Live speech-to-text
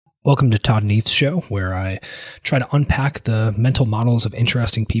Welcome to Todd and Eve's show, where I try to unpack the mental models of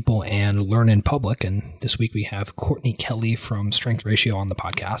interesting people and learn in public. And this week we have Courtney Kelly from Strength Ratio on the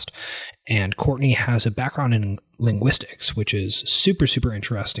podcast. And Courtney has a background in linguistics, which is super, super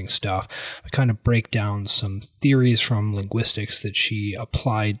interesting stuff. We kind of break down some theories from linguistics that she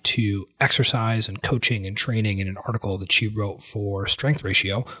applied to exercise and coaching and training in an article that she wrote for Strength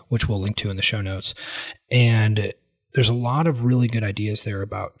Ratio, which we'll link to in the show notes. And there's a lot of really good ideas there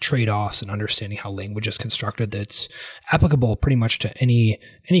about trade-offs and understanding how language is constructed that's applicable pretty much to any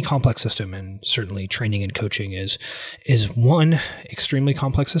complex system, and certainly training and coaching is one extremely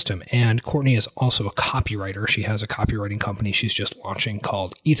complex system. And Courtney is also a copywriter. She has a copywriting company she's just launching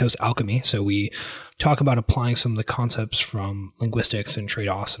called Ethos Alchemy. So we talk about applying some of the concepts from linguistics and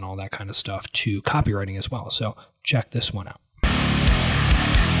trade-offs and all that kind of stuff to copywriting as well. So check this one out.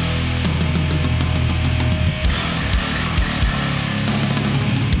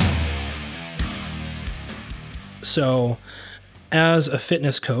 So as a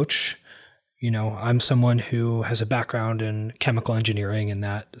fitness coach, I'm someone who has a background in chemical engineering, and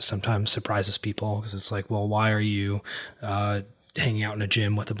that sometimes surprises people because it's like, well, why are you hanging out in a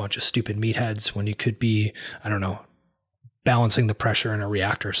gym with a bunch of stupid meatheads when you could be, balancing the pressure in a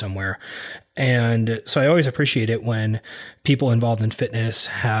reactor somewhere? And so I always appreciate it when people involved in fitness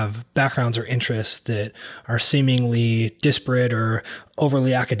have backgrounds or interests that are seemingly disparate or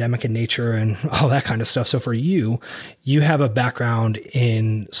overly academic in nature and all that kind of stuff. So for you have a background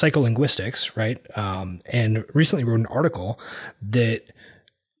in psycholinguistics, right? And recently wrote an article that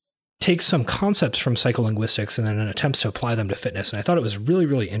takes some concepts from psycholinguistics and then attempts to apply them to fitness. And I thought it was really,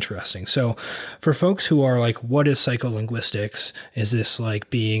 really interesting. So for folks who are like, what is psycholinguistics? Is this like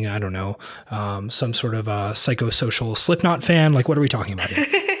being, some sort of a psychosocial Slipknot fan? Like, what are we talking about here?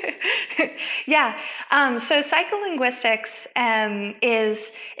 Yeah. So psycholinguistics is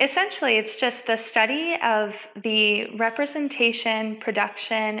essentially, it's just the study of the representation,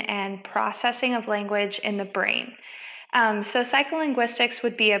 production, and processing of language in the brain. So psycholinguistics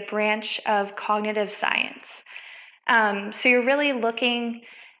would be a branch of cognitive science. So you're really looking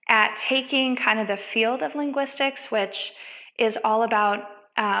at taking kind of the field of linguistics, which is all about,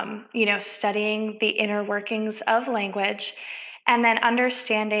 studying the inner workings of language, and then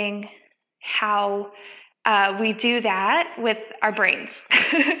understanding how we do that with our brains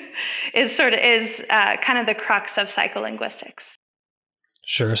is kind of the crux of psycholinguistics.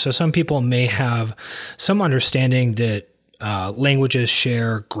 Sure. So some people may have some understanding that languages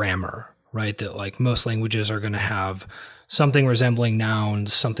share grammar, right? That like most languages are going to have something resembling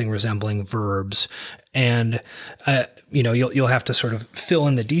nouns, something resembling verbs. And, you'll have to sort of fill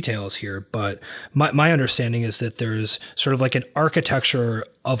in the details here. But my understanding is that there's sort of like an architecture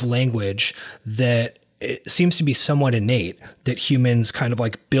of language that it seems to be somewhat innate, that humans kind of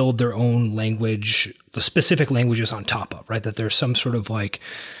like build their own language, the specific languages on top of, right? That there's some sort of like,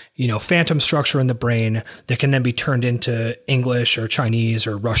 phantom structure in the brain that can then be turned into English or Chinese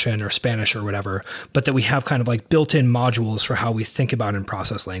or Russian or Spanish or whatever, but that we have kind of like built-in modules for how we think about and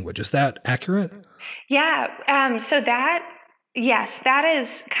process language. Is that accurate? Yeah. Yes, that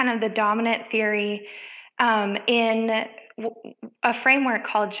is kind of the dominant theory in a framework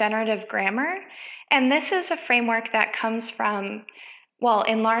called generative grammar. And this is a framework that comes from, well,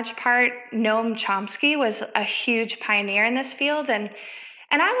 in large part, Noam Chomsky was a huge pioneer in this field. And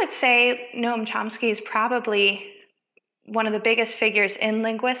I would say Noam Chomsky is probably one of the biggest figures in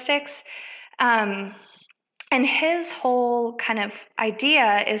linguistics. And his whole kind of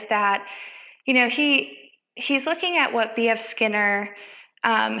idea is that, he's looking at what B.F. Skinner,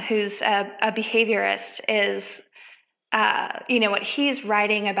 who's a behaviorist, is what he's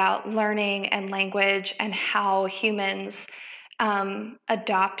writing about learning and language and how humans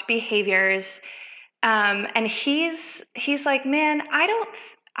adopt behaviors. And he's like, man,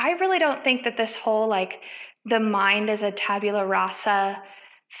 I really don't think that this whole like the mind is a tabula rasa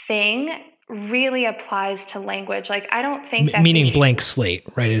thing really applies to language. Like, I don't think that meaning blank slate,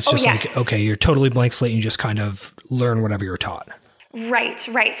 right? It's just yes. Like, okay, you're totally blank slate and you just kind of learn whatever you're taught. Right.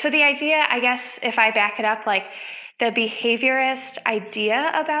 So the idea, I guess, if I back it up, like the behaviorist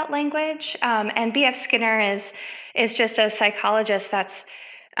idea about language, and B.F. Skinner is just a psychologist that's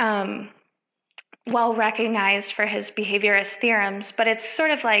well recognized for his behaviorist theorems, but it's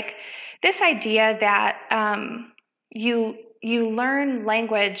sort of like this idea that you learn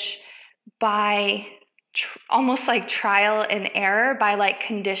language by almost like trial and error, by like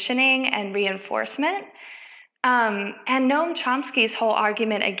conditioning and reinforcement. And Noam Chomsky's whole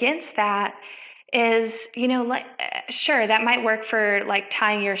argument against that is, sure, that might work for like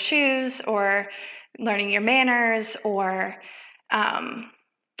tying your shoes or learning your manners or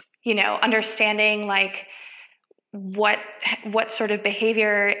understanding like what sort of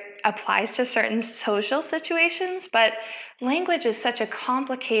behavior applies to certain social situations. But language is such a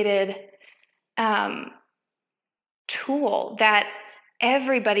complicated tool that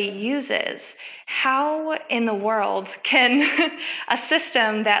everybody uses. How in the world can a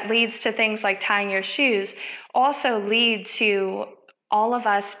system that leads to things like tying your shoes also lead to all of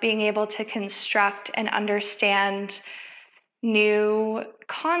us being able to construct and understand new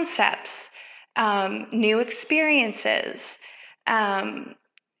concepts, new experiences, to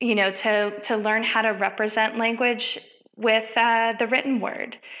learn how to represent language with the written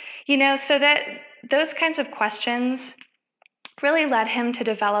word, so that those kinds of questions really led him to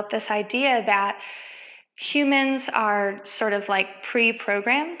develop this idea that humans are sort of like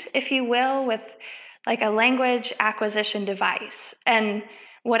pre-programmed, if you will, with like a language acquisition device. And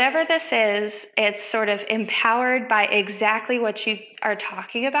whatever this is, it's sort of empowered by exactly what you are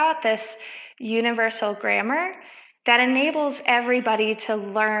talking about, this universal grammar that enables everybody to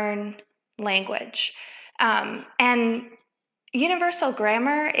learn language. And universal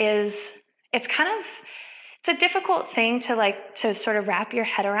grammar it's a difficult thing to sort of wrap your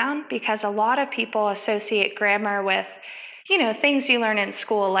head around, because a lot of people associate grammar with, things you learn in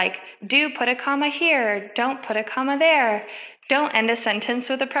school, like do put a comma here, don't put a comma there, don't end a sentence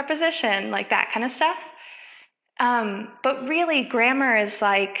with a preposition, like that kind of stuff. But really, grammar is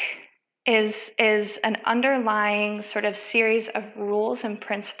an underlying sort of series of rules and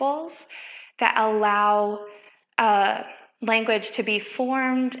principles that allow language to be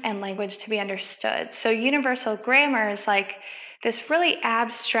formed and language to be understood. So universal grammar is like this really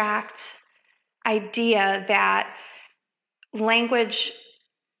abstract idea that language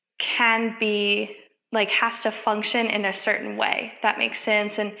can be like has to function in a certain way. That makes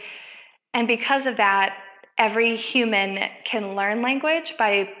sense. And because of that, every human can learn language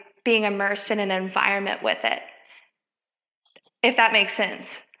by being immersed in an environment with it, if that makes sense.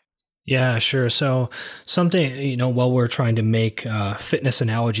 Yeah, sure. So something, while we're trying to make fitness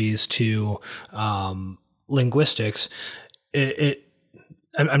analogies to linguistics,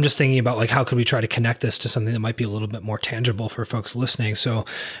 I'm just thinking about like, how could we try to connect this to something that might be a little bit more tangible for folks listening? So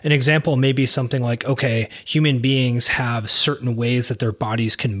an example may be something like, okay, human beings have certain ways that their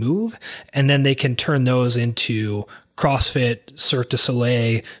bodies can move, and then they can turn those into CrossFit, Cirque du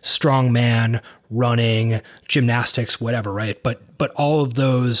Soleil, strongman, running, gymnastics, whatever, right? But all of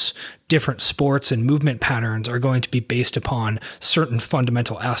those different sports and movement patterns are going to be based upon certain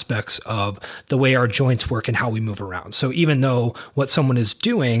fundamental aspects of the way our joints work and how we move around. So even though what someone is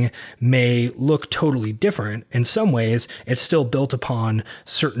doing may look totally different, in some ways, it's still built upon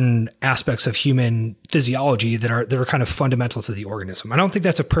certain aspects of human physiology that are kind of fundamental to the organism. I don't think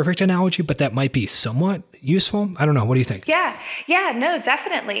that's a perfect analogy, but that might be somewhat useful. I don't know. What do you think? Yeah, no,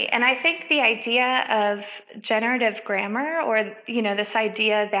 definitely. And I think the idea of generative grammar, or, this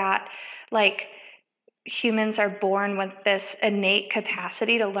idea that like humans are born with this innate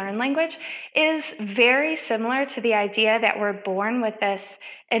capacity to learn language, is very similar to the idea that we're born with this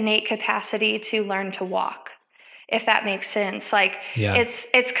innate capacity to learn to walk, if that makes sense. Like, yeah.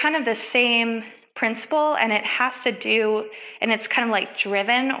 It's kind of the same principle, and it has to do, and it's kind of like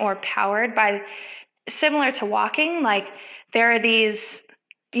driven or powered by, similar to walking, like there are these,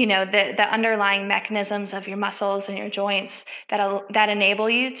 the underlying mechanisms of your muscles and your joints that enable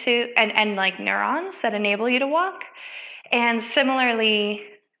you to, and like neurons that enable you to walk. And similarly,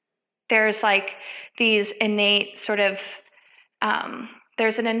 there's like these innate sort of,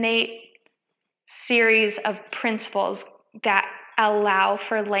 there's an innate series of principles that allow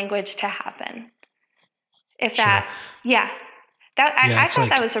for language to happen. If that, sure. Yeah. I thought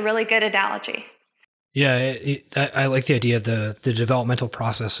that was a really good analogy. Yeah, I like the idea of the developmental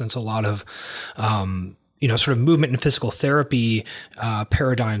process, since a lot of, sort of movement and physical therapy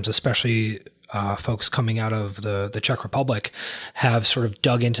paradigms, especially folks coming out of the Czech Republic, have sort of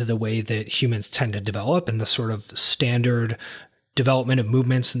dug into the way that humans tend to develop and the sort of standard development of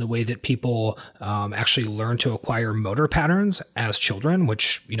movements and the way that people actually learn to acquire motor patterns as children,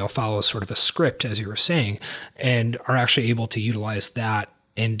 which, follows sort of a script, as you were saying, and are actually able to utilize that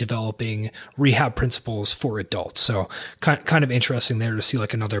in developing rehab principles for adults. So kind of interesting there to see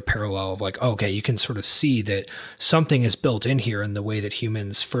like another parallel of like, okay, you can sort of see that something is built in here in the way that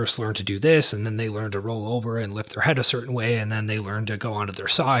humans first learn to do this, and then they learn to roll over and lift their head a certain way, and then they learn to go onto their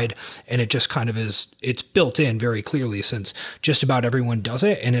side. And it just kind of it's built in very clearly, since just about everyone does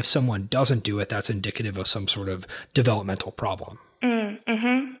it. And if someone doesn't do it, that's indicative of some sort of developmental problem.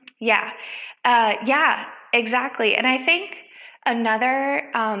 Mm-hmm. Yeah. Yeah, exactly. And I think another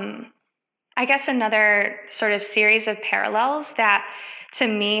sort of series of parallels that to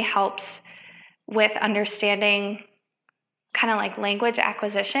me helps with understanding kind of like language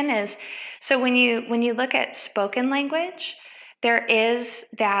acquisition is, so when you look at spoken language, there is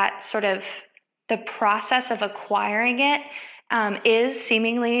that sort of the process of acquiring it is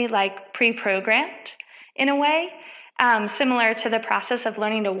seemingly like pre-programmed in a way, similar to the process of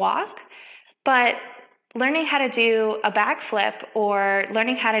learning to walk. But learning how to do a backflip or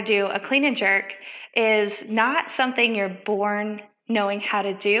learning how to do a clean and jerk is not something you're born knowing how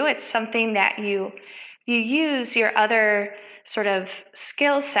to do. It's something that you use your other sort of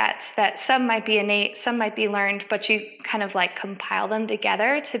skill sets that some might be innate, some might be learned, but you kind of like compile them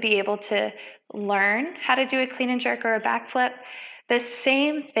together to be able to learn how to do a clean and jerk or a backflip. The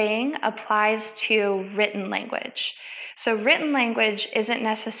same thing applies to written language. So written language isn't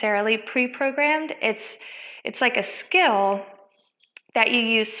necessarily pre-programmed. It's like a skill that you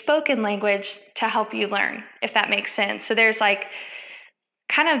use spoken language to help you learn, if that makes sense. So there's like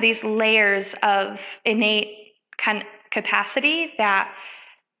kind of these layers of innate kind of capacity that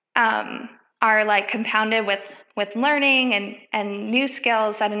are like compounded with learning and new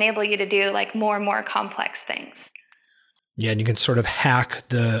skills that enable you to do like more and more complex things. Yeah, and you can sort of hack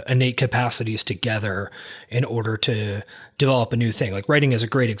the innate capacities together in order to develop a new thing. Like writing is a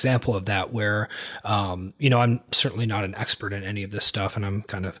great example of that, where, I'm certainly not an expert in any of this stuff, and I'm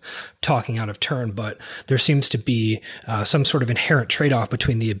kind of talking out of turn, but there seems to be some sort of inherent trade-off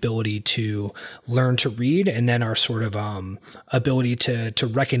between the ability to learn to read and then our sort of ability to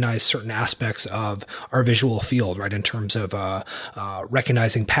recognize certain aspects of our visual field, right, in terms of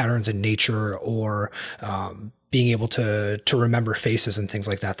recognizing patterns in nature or being able to remember faces and things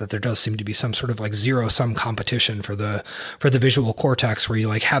like that, that there does seem to be some sort of like zero-sum competition for the visual cortex, where you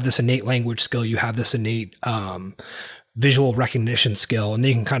like have this innate language skill, you have this innate visual recognition skill, and then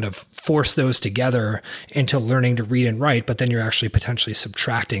you can kind of force those together into learning to read and write, but then you're actually potentially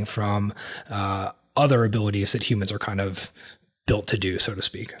subtracting from other abilities that humans are kind of built to do, so to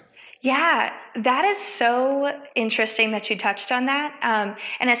speak. Yeah, that is so interesting that you touched on that.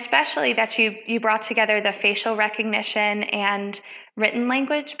 And especially that you brought together the facial recognition and written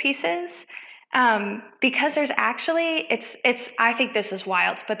language pieces. Because there's actually, I think this is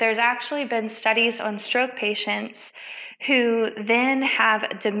wild, but there's actually been studies on stroke patients who then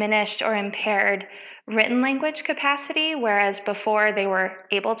have diminished or impaired written language capacity, whereas before they were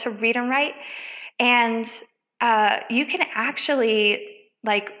able to read and write. And you can actually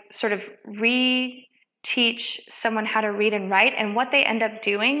like sort of re-teach someone how to read and write. And what they end up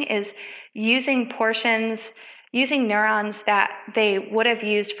doing is using neurons that they would have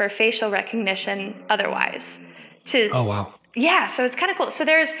used for facial recognition otherwise. Oh, wow. Yeah, so it's kind of cool. So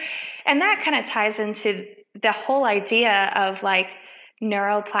and that kind of ties into the whole idea of like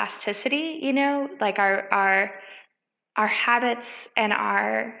neuroplasticity, like our habits and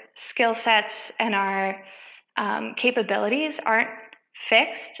our skill sets and our capabilities aren't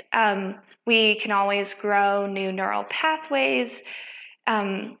fixed. We can always grow new neural pathways.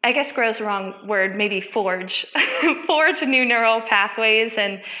 I guess grow is the wrong word, maybe forge new neural pathways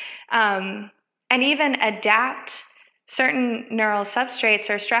and even adapt certain neural substrates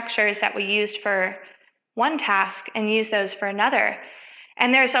or structures that we used for one task and use those for another.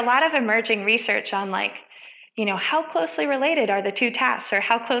 And there's a lot of emerging research on like, how closely related are the two tasks, or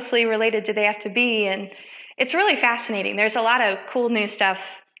how closely related do they have to be? And it's really fascinating. There's a lot of cool new stuff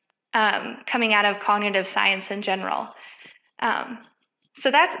coming out of cognitive science in general.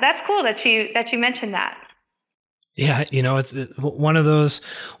 So that's cool that you mentioned that. Yeah, it's one of those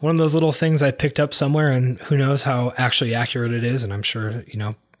little things I picked up somewhere, and who knows how actually accurate it is. And I'm sure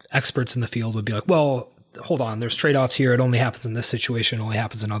experts in the field would be like, well, hold on, there's trade-offs here. It only happens in this situation, it only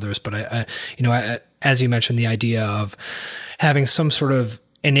happens in others. But I as you mentioned, the idea of having some sort of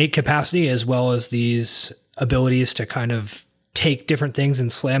innate capacity as well as these abilities to kind of take different things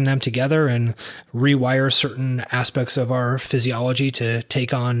and slam them together and rewire certain aspects of our physiology to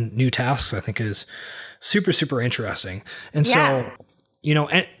take on new tasks, I think is super, super interesting. And so,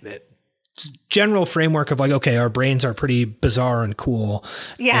 general framework of like, okay, our brains are pretty bizarre and cool,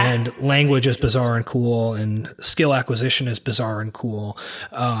 and language is bizarre and cool, and skill acquisition is bizarre and cool.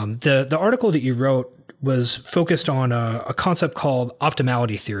 The article that you wrote was focused on a concept called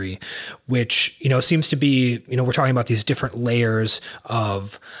optimality theory, which, seems to be, we're talking about these different layers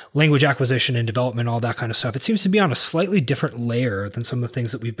of language acquisition and development, all that kind of stuff. It seems to be on a slightly different layer than some of the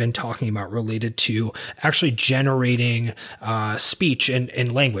things that we've been talking about related to actually generating speech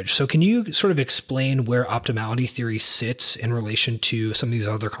and language. So can you sort of explain where optimality theory sits in relation to some of these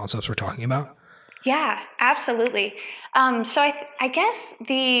other concepts we're talking about? Yeah, absolutely. So I guess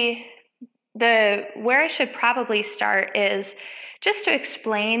the where I should probably start is just to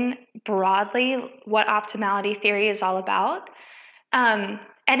explain broadly what optimality theory is all about. And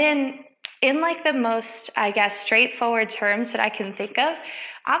in like the most, I guess, straightforward terms that I can think of,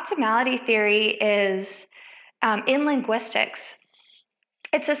 optimality theory is in linguistics.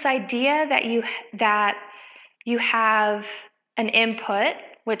 It's this idea that you have an input,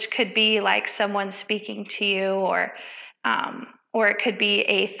 which could be like someone speaking to you, or it could be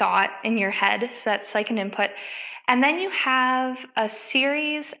a thought in your head. So that's like an input. And then you have a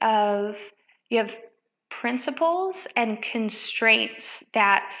series of, you have principles and constraints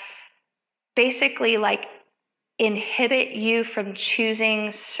that basically like inhibit you from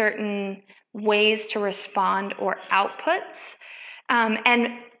choosing certain ways to respond or outputs.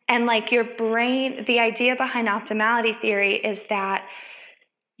 And like your brain, the idea behind optimality theory is that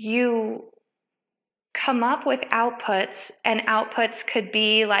you come up with outputs, and outputs could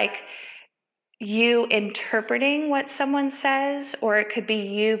be like you interpreting what someone says, or it could be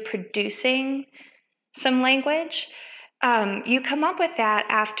you producing some language. You come up with that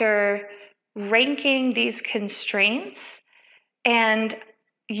after ranking these constraints and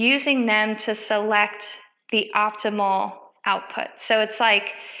using them to select the optimal output. So it's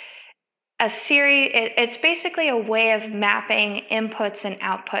like a series, it's basically a way of mapping inputs and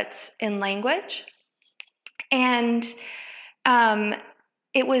outputs in language. And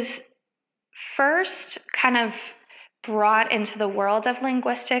it was first kind of brought into the world of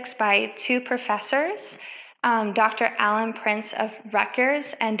linguistics by two professors, Dr. Alan Prince of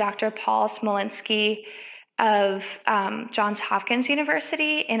Rutgers and Dr. Paul Smolinski of Johns Hopkins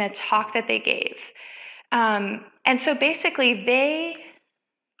University, in a talk that they gave. And so basically they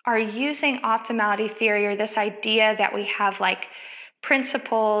are using optimality theory, or this idea that we have like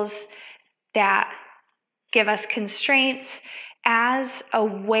principles that give us constraints, as a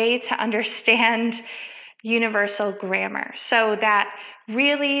way to understand universal grammar. So that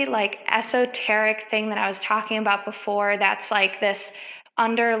really like esoteric thing that I was talking about before, that's like this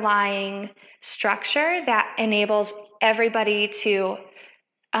underlying structure that enables everybody to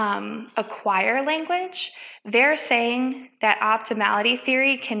acquire language. They're saying that optimality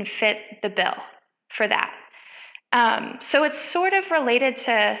theory can fit the bill for that. So it's sort of related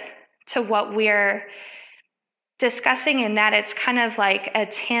to what we're discussing, in that it's kind of like a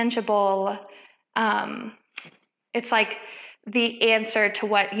tangible, it's like the answer to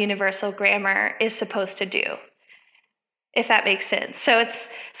what universal grammar is supposed to do, if that makes sense. So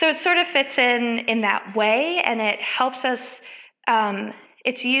it sort of fits in that way, and it helps us,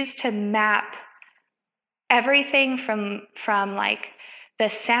 it's used to map everything from like the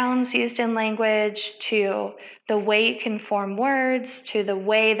sounds used in language, to the way you can form words, to the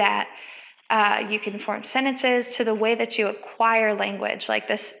way that you can form sentences, to the way that you acquire language, like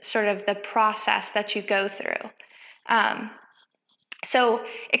this sort of the process that you go through. So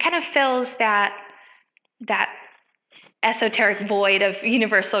it kind of fills that esoteric void of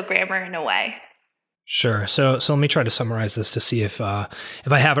universal grammar in a way. Sure. So let me try to summarize this to see if I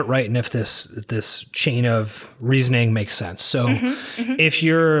have it right, and if this chain of reasoning makes sense. So if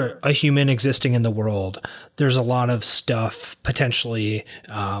you're a human existing in the world, there's a lot of stuff potentially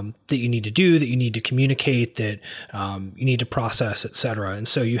that you need to do, that you need to communicate, that you need to process, et cetera. And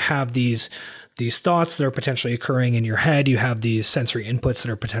so you have these thoughts that are potentially occurring in your head. You have these sensory inputs that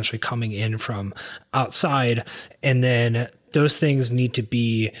are potentially coming in from outside, and then those things need to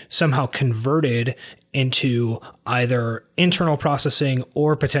be somehow converted into either internal processing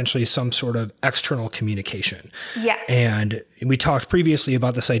or potentially some sort of external communication. Yes. And we talked previously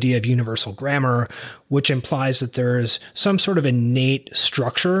about this idea of universal grammar, which implies that there's some sort of innate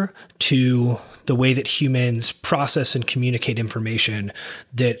structure to the way that humans process and communicate information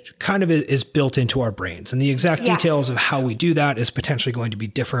that kind of is built into our brains. And the exact details of how we do that is potentially going to be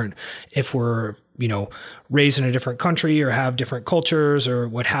different if we're, raised in a different country or have different cultures or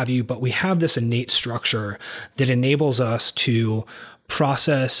what have you. But we have this innate structure that enables us to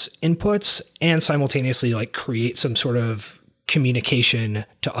process inputs and simultaneously like create some sort of communication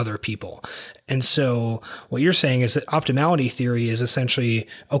to other people. And so what you're saying is that optimality theory is essentially,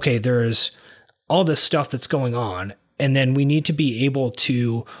 okay, there's all this stuff that's going on, and then we need to be able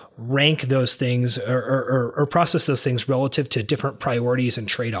to rank those things or process those things relative to different priorities and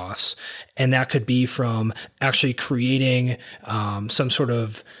trade-offs. And that could be from actually creating some sort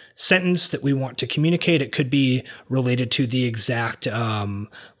of sentence that we want to communicate. It could be related to the exact,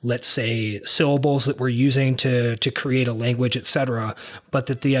 let's say, syllables that we're using to create a language, et cetera. But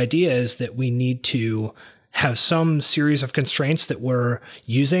that the idea is that we need to have some series of constraints that we're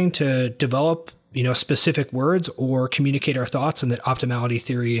using to develop, specific words or communicate our thoughts, and that optimality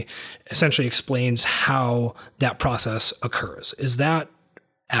theory essentially explains how that process occurs. Is that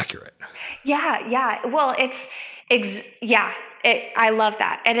accurate? Yeah. Well, I love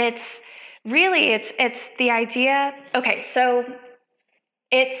that. And it's the idea. Okay. So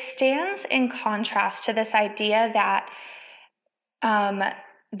it stands in contrast to this idea that,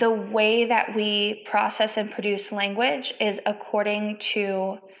 the way that we process and produce language is according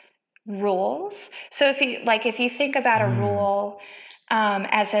to rules. So if you think about a rule,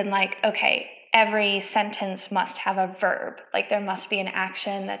 as in like, okay, every sentence must have a verb, like there must be an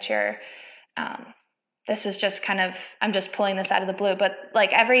action that this is just I'm just pulling this out of the blue, but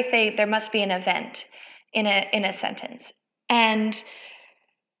like everything, there must be an event in a sentence. And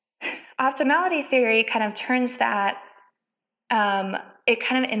optimality theory kind of turns that, it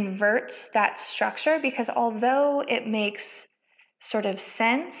kind of inverts that structure, because although it makes sort of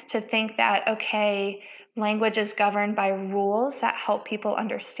sense to think that, okay, language is governed by rules that help people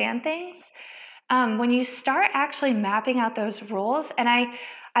understand things, when you start actually mapping out those rules, and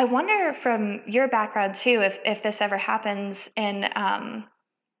I wonder from your background too, if this ever happens in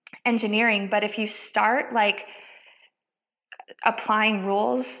engineering, but if you start like applying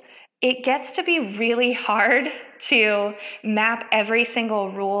rules, it gets to be really hard to map every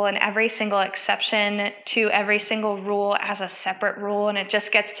single rule and every single exception to every single rule as a separate rule. And it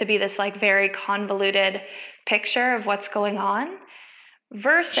just gets to be this like very convoluted picture of what's going on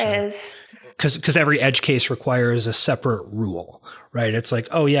versus... Because every edge case requires a separate rule, right? It's like,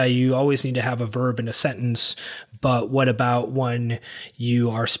 oh yeah, you always need to have a verb in a sentence, but what about when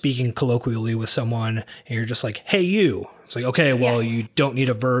you are speaking colloquially with someone and you're just like, hey, you? It's like, okay, well, you don't need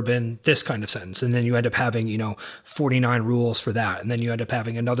a verb in this kind of sentence. And then you end up having, 49 rules for that. And then you end up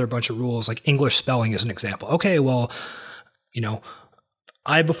having another bunch of rules, like English spelling is an example. Okay, well,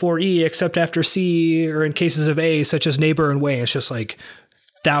 I before E except after C, or in cases of A, such as neighbor and way. It's just like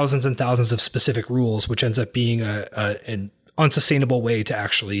thousands and thousands of specific rules, which ends up being an unsustainable way to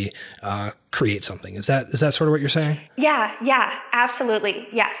actually create something. Is that sort of what you're saying? Yeah, absolutely.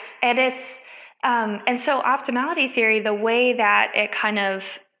 Yes. And it's, and so optimality theory, the way that it kind of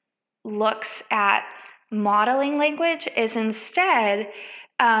looks at modeling language is instead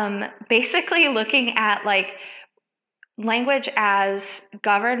basically looking at like language as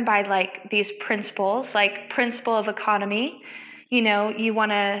governed by like these principles, like principle of economy. You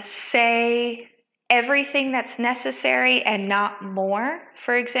want to say everything that's necessary and not more,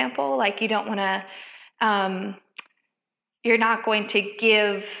 for example. Like you don't want to, you're not going to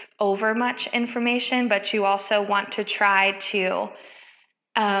give over much information, but you also want to try to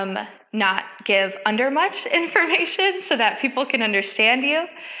not give under much information so that people can understand you.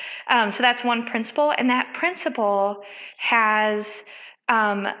 So that's one principle. And that principle has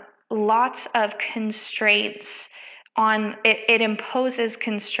lots of constraints on it. It imposes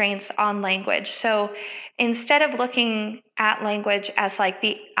constraints on language. So instead of looking at language as like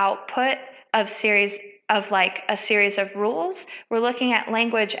the output of a series of rules, we're looking at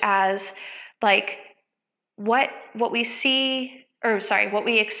language as like what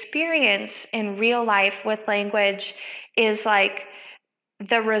we experience in real life with language is like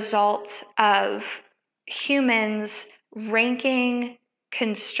the result of humans ranking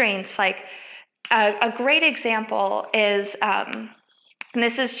constraints. Like a great example is, and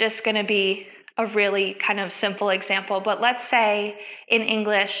this is just going to be a really kind of simple example, but let's say in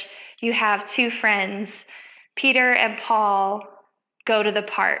English you have two friends, Peter and Paul, go to the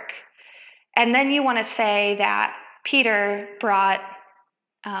park. And then you want to say that Peter brought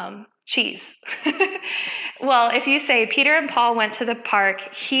cheese. Well, if you say Peter and Paul went to the park,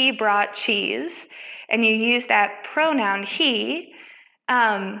 he brought cheese, and you use that pronoun he,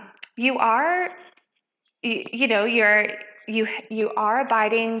 you are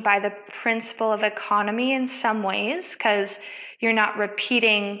abiding by the principle of economy in some ways, because you're not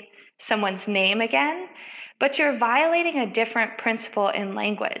repeating someone's name again, but you're violating a different principle in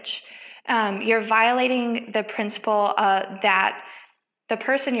language. You're violating the principle that the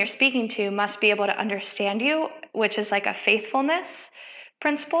person you're speaking to must be able to understand you, which is like a faithfulness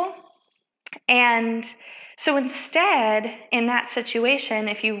principle. And so instead, in that situation,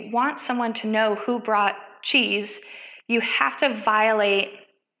 if you want someone to know who brought cheese, you have to violate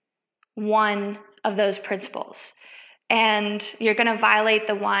one of those principles. And you're going to violate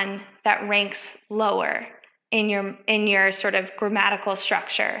the one that ranks lower in your sort of grammatical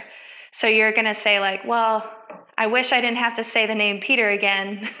structure. So you're going to say like, well, I wish I didn't have to say the name Peter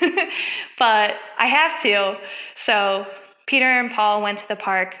again, but I have to. So Peter and Paul went to the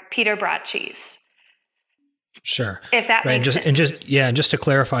park. Peter brought cheese. Sure. If that Right. makes sense. And just to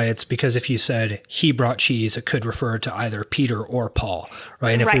clarify, it's because if you said he brought cheese, it could refer to either Peter or Paul,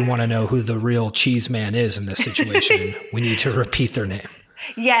 right? And if we want to know who the real cheese man is in this situation, we need to repeat their name.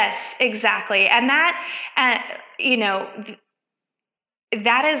 Yes, exactly. And that,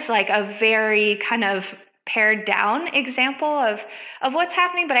 that is like a very kind of pared down example of what's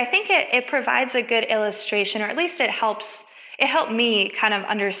happening. But I think it provides a good illustration, or at least it helped me kind of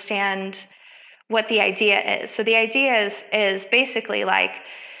understand what the idea is. So the idea is basically like,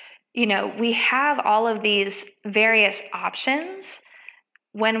 we have all of these various options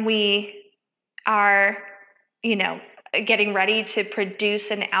when we are, getting ready to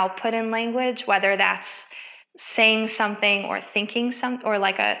produce an output in language, whether that's saying something or thinking something, or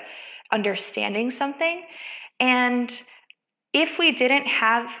like understanding something. And if we didn't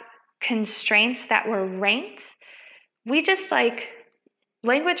have constraints that were ranked, we just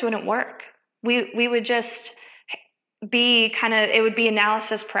language wouldn't work. We would just be it would be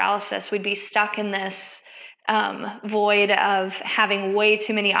analysis paralysis. We'd be stuck in this void of having way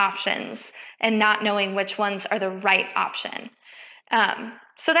too many options and not knowing which ones are the right option.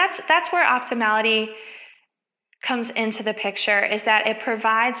 So that's where optimality comes into the picture, is that it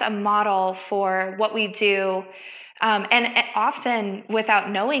provides a model for what we do, and often without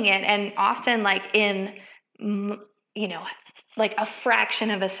knowing it, and often in a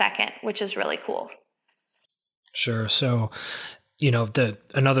fraction of a second, which is really cool. Sure. So,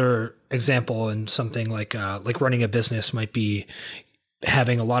 another example in something like running a business might be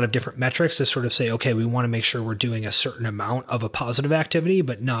having a lot of different metrics to sort of say, okay, we want to make sure we're doing a certain amount of a positive activity,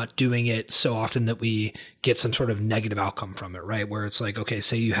 but not doing it so often that we get some sort of negative outcome from it, right? Where it's like, okay,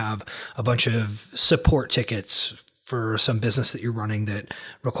 say you have a bunch of support tickets for some business that you're running that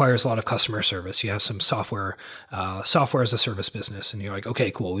requires a lot of customer service. You have some software as a service business, and you're like,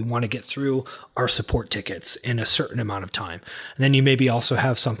 okay, cool. We want to get through our support tickets in a certain amount of time. And then you maybe also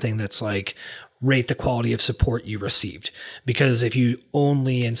have something that's like, rate the quality of support you received. Because if you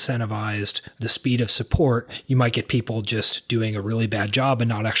only incentivized the speed of support, you might get people just doing a really bad job and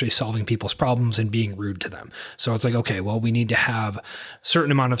not actually solving people's problems and being rude to them. So it's like, okay, well, we need to have a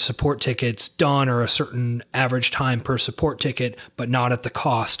certain amount of support tickets done, or a certain average time per support ticket, but not at the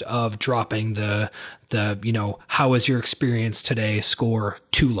cost of dropping the how was your experience today score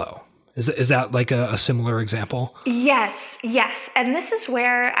too low. Is that like a similar example? Yes. And this is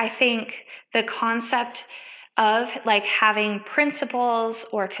where I think the concept of having principles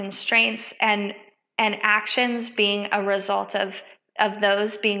or constraints and actions being a result of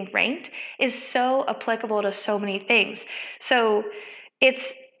those being ranked is so applicable to so many things. So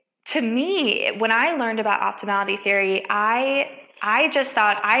it's, to me, when I learned about optimality theory, I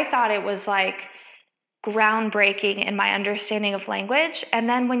thought it was groundbreaking in my understanding of language. And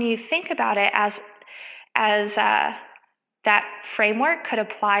then when you think about it as that framework could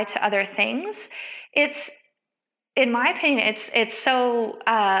apply to other things, it's, in my opinion, it's so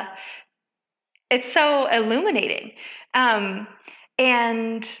illuminating.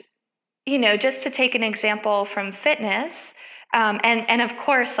 And just to take an example from fitness, and of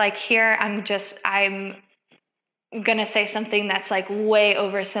course, here I'm gonna say something that's way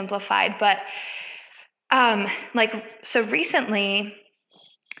oversimplified, but so recently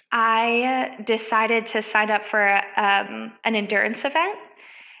I decided to sign up for an endurance event.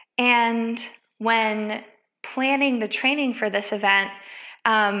 And when planning the training for this event,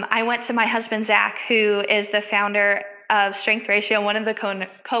 I went to my husband, Zach, who is the founder of Strength Ratio, one of the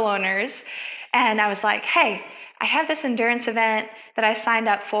co-owners. And I was like, hey, I have this endurance event that I signed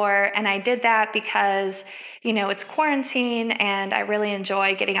up for. And I did that because, it's quarantine and I really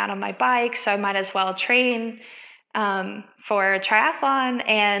enjoy getting out on my bike. So I might as well train for triathlon.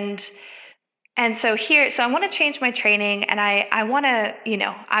 And so I want to change my training, and I want to,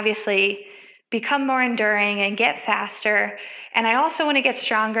 obviously become more enduring and get faster. And I also want to get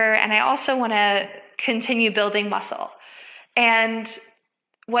stronger, and I also want to continue building muscle. And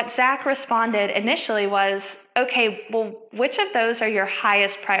what Zach responded initially was, okay, well, which of those are your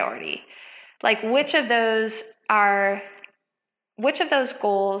highest priority? Which of those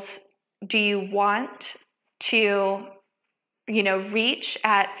goals do you want to, reach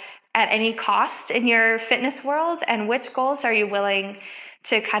at any cost in your fitness world? And which goals are you willing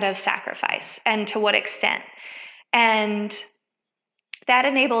to kind of sacrifice, and to what extent? And that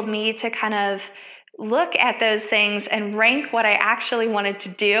enabled me to kind of look at those things and rank what I actually wanted to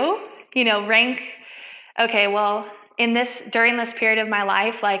do, okay, well, during this period of my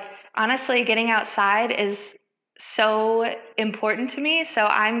life, honestly, getting outside is so important to me. So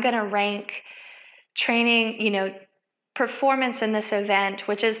I'm going to rank training, performance in this event,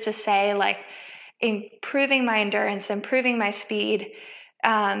 which is to say improving my endurance, improving my speed,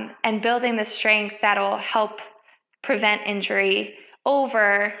 and building the strength that'll help prevent injury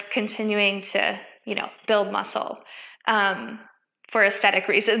over continuing to, build muscle for aesthetic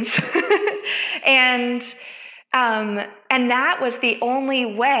reasons. And that was the only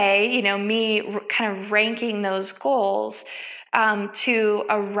way, me kind of ranking those goals to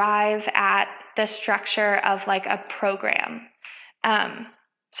arrive at the structure of like a program.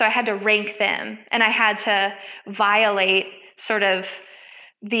 So I had to rank them, and I had to violate sort of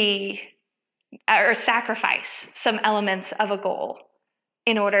or sacrifice some elements of a goal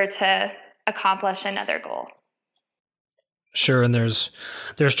in order to accomplish another goal. Sure. And there's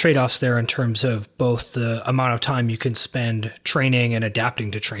trade-offs there in terms of both the amount of time you can spend training and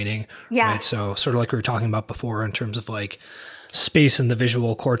adapting to training. Yeah. Right. So sort of like we were talking about before in terms of like space in the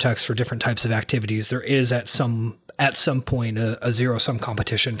visual cortex for different types of activities, there is at some point a zero-sum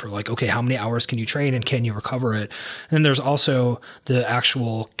competition for like, okay, how many hours can you train and can you recover it? And then there's also the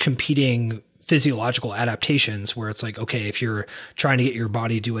actual competing physiological adaptations where it's like, okay, if you're trying to get your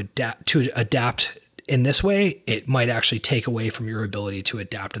body to adapt in this way, it might actually take away from your ability to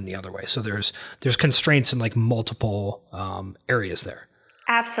adapt in the other way. So there's constraints in like multiple areas there.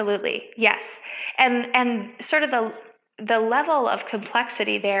 Absolutely. Yes. And sort of the level of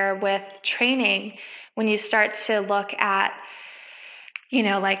complexity there with training, when you start to look at,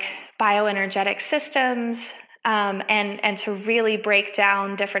 like bioenergetic systems, and to really break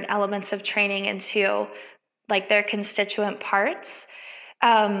down different elements of training into like their constituent parts,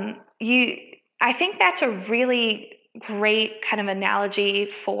 I think that's a really great kind of analogy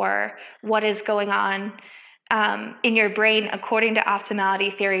for what is going on in your brain according to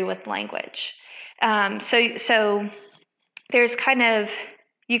optimality theory with language. So there's kind of,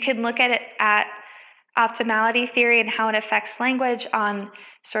 you can look at it at optimality theory and how it affects language on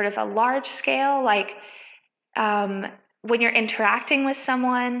sort of a large scale, like when you're interacting with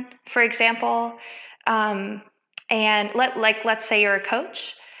someone, for example, and let's say you're a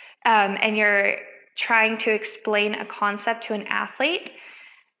coach, and you're trying to explain a concept to an athlete.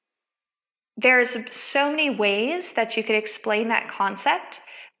 There's so many ways that you could explain that concept,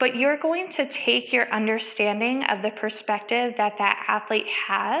 but you're going to take your understanding of the perspective that athlete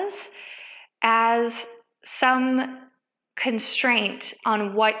has as some constraint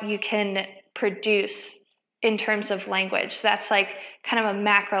on what you can produce in terms of language. That's like kind of a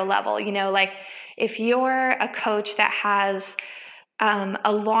macro level, like if you're a coach that has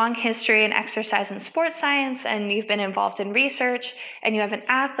a long history in exercise and sports science, and you've been involved in research, and you have an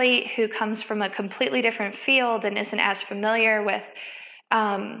athlete who comes from a completely different field and isn't as familiar with,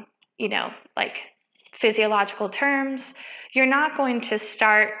 like physiological terms, you're not going to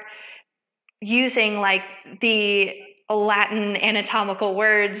start using like the Latin anatomical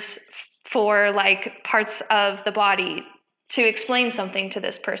words for like parts of the body to explain something to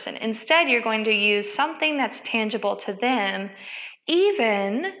this person. Instead, you're going to use something that's tangible to them,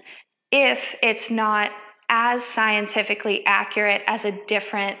 even if it's not as scientifically accurate as a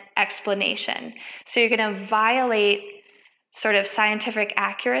different explanation. So you're going to violate sort of scientific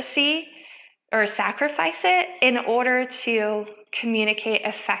accuracy or sacrifice it in order to communicate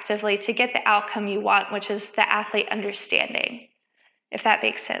effectively to get the outcome you want, which is the athlete understanding, if that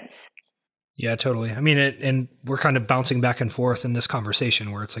makes sense. Yeah, totally. I mean, and we're kind of bouncing back and forth in this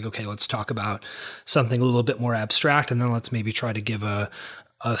conversation where it's like, okay, let's talk about something a little bit more abstract, and then let's maybe try to give a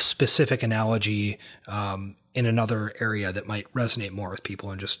specific analogy in another area that might resonate more with people,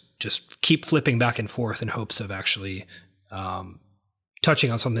 and just keep flipping back and forth in hopes of actually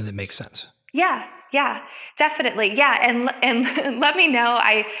touching on something that makes sense. Yeah, definitely. Yeah. And let me know.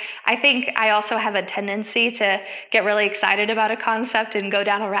 I think I also have a tendency to get really excited about a concept and go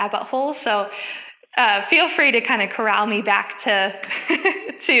down a rabbit hole. So feel free to kind of corral me back to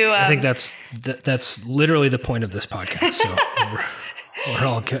I think that's literally the point of this podcast. So we're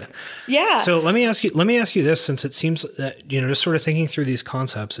all good. Yeah. So let me ask you this, since it seems that, just sort of thinking through these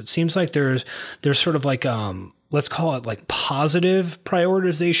concepts, it seems like there's sort of like, let's call it like positive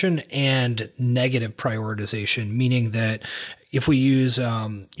prioritization and negative prioritization, meaning that if we use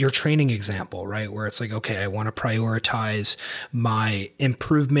your training example, right, where it's like, okay, I want to prioritize my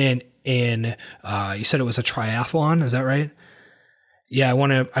improvement in, you said it was a triathlon, is that right? Yeah, I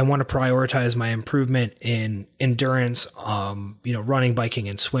want to prioritize my improvement in endurance, running, biking,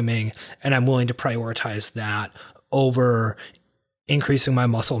 and swimming, and I'm willing to prioritize that over increasing my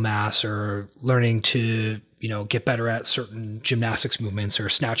muscle mass or learning to get better at certain gymnastics movements or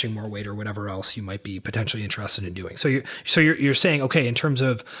snatching more weight or whatever else you might be potentially interested in doing. So you're saying, okay, in terms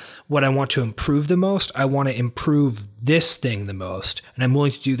of what I want to improve the most, I want to improve this thing the most, and I'm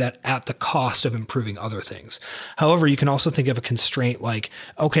willing to do that at the cost of improving other things. However, you can also think of a constraint like,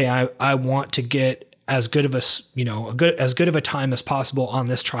 okay, I want to get as good of a time as possible on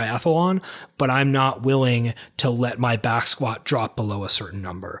this triathlon, but I'm not willing to let my back squat drop below a certain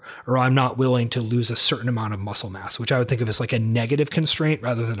number, or I'm not willing to lose a certain amount of muscle mass, which I would think of as like a negative constraint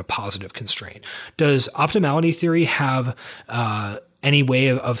rather than a positive constraint. Does optimality theory have any way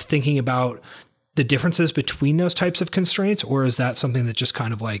of thinking about the differences between those types of constraints, or is that something that just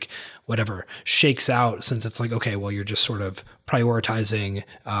kind of like whatever shakes out, since it's like, okay, well, you're just sort of prioritizing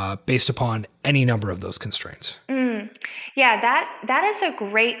based upon any number of those constraints? Yeah, that is a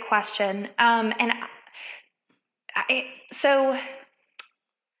great question. So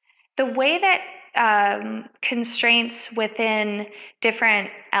the way that constraints within different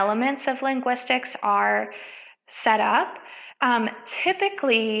elements of linguistics are set up,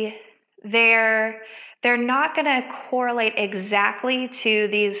 typically they're not going to correlate exactly to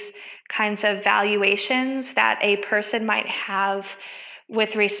these kinds of valuations that a person might have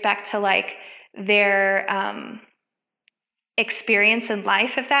with respect to like their experience in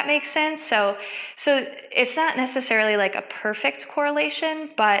life, if that makes sense. So it's not necessarily like a perfect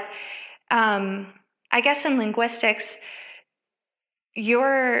correlation, but I guess in linguistics,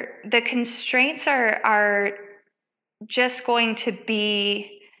 the constraints are just going to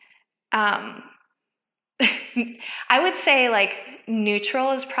be I would say like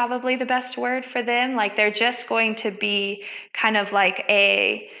neutral is probably the best word for them. Like they're just going to be kind of like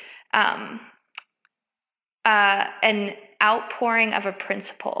an outpouring of a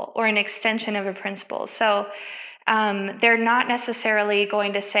principle or an extension of a principle. So they're not necessarily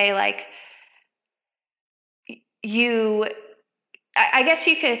going to say like I guess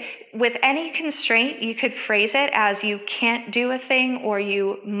you could, with any constraint, you could phrase it as you can't do a thing or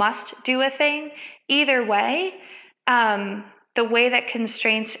you must do a thing. Either way, the way that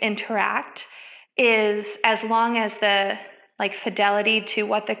constraints interact is, as long as the like fidelity to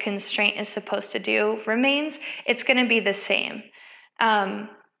what the constraint is supposed to do remains, it's going to be the same.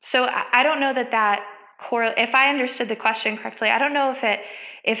 So I don't know that if I understood the question correctly, I don't know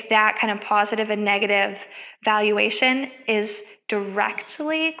if that kind of positive and negative valuation is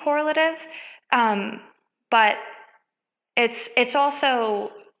directly correlative, but it's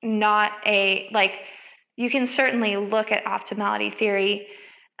also not you can certainly look at optimality theory,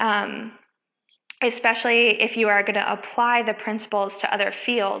 especially if you are going to apply the principles to other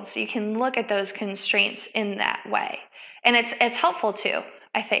fields. You can look at those constraints in that way, and it's helpful too,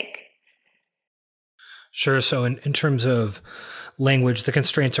 I think. Sure. So in terms of language, the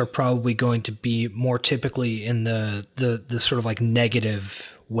constraints are probably going to be more typically in the sort of like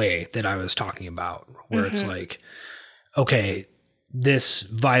negative way that I was talking about, where it's like, okay, this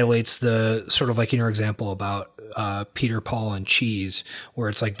violates the sort of like in your example about Peter, Paul, and cheese, where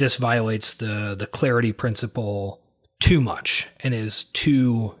it's like this violates the clarity principle too much and is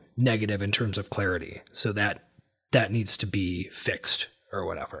too negative in terms of clarity. So that needs to be fixed or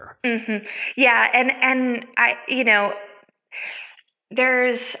whatever. Yeah. And I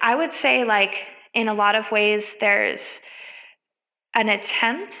would say like in a lot of ways, there's an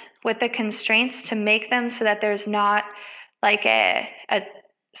attempt with the constraints to make them so that there's not like a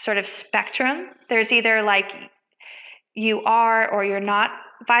sort of spectrum. There's either like you are or you're not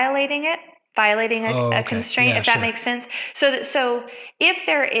violating a constraint, if that makes sense. So if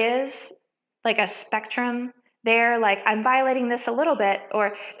there is like a spectrum there, like I'm violating this a little bit,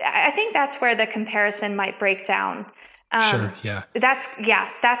 or I think that's where the comparison might break down. Sure. Yeah. That's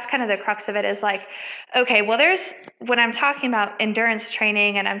kind of the crux of it, is like, okay, well, when I'm talking about endurance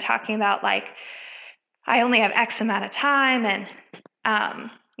training and I'm talking about like, I only have X amount of time and,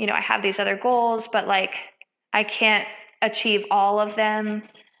 I have these other goals, but like, I can't achieve all of them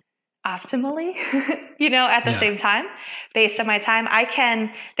optimally, at the same time, based on my time.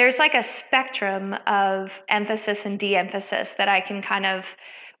 There's like a spectrum of emphasis and de-emphasis that I can kind of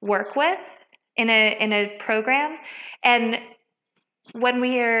work with in a program. And when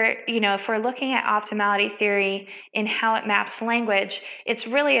if we're looking at optimality theory in how it maps language, it's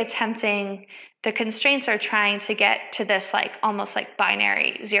really attempting, the constraints are trying to get to this like almost like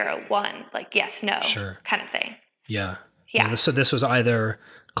binary 0-1, like yes, no, kind of thing. Yeah. So this was either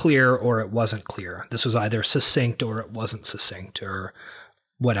clear or it wasn't clear. This was either succinct or it wasn't succinct or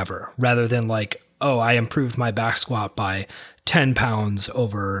whatever, rather than like, oh, I improved my back squat by 10 pounds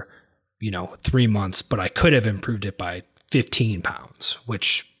over, 3 months, but I could have improved it by 15 pounds,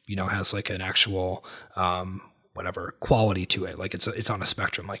 which, has like an actual, whatever quality to it. Like it's on a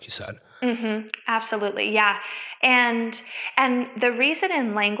spectrum, like you said. Mm-hmm. Absolutely. Yeah. And the reason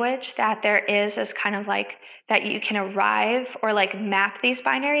in language that there is kind of like that you can arrive or like map these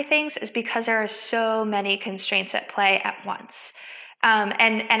binary things is because there are so many constraints at play at once.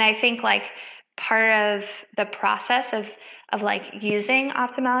 And I think like part of the process of like using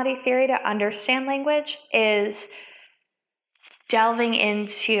optimality theory to understand language is delving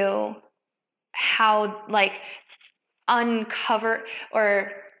into how like uncover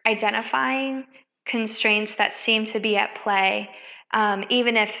or identifying constraints that seem to be at play,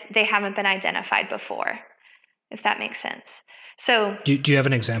 even if they haven't been identified before, if that makes sense. So do you have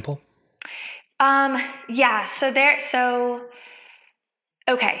an example? Yeah.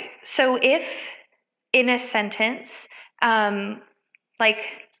 Okay. So if in a sentence, like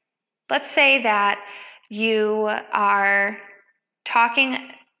let's say that you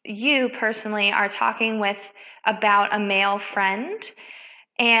personally are talking with about a male friend,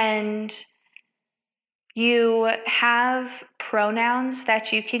 and you have pronouns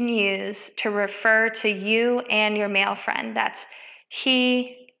that you can use to refer to you and your male friend. That's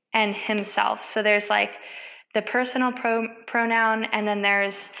he and himself. So there's like the personal pronoun, and then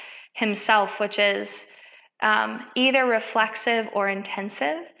there's himself, which is either reflexive or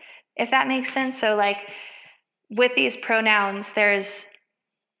intensive, if that makes sense. So like with these pronouns, they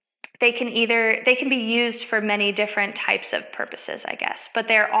can be used for many different types of purposes, I guess, but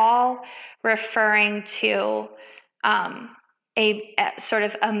they're all referring to a sort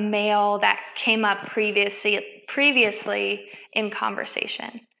of a male that came up previously in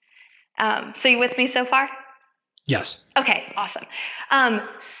conversation. So you with me so far? Yes. Okay, awesome.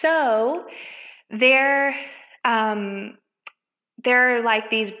 So there are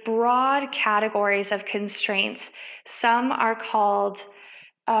like these broad categories of constraints. Some are called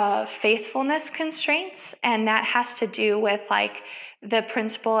faithfulness constraints, and that has to do with like the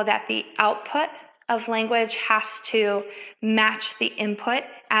principle that the output of language has to match the input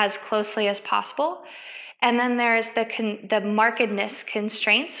as closely as possible. And then there's the markedness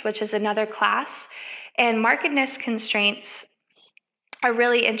constraints, which is another class. And markedness constraints are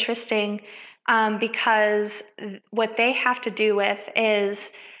really interesting because what they have to do with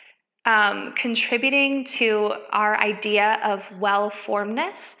is contributing to our idea of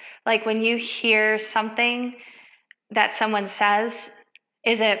well-formedness. Like when you hear something that someone says,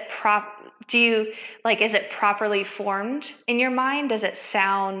 is it properly formed in your mind? Does it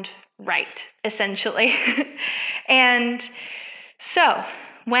sound right, essentially? And so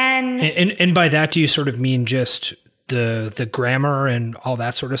when and by that, do you sort of mean just the grammar and all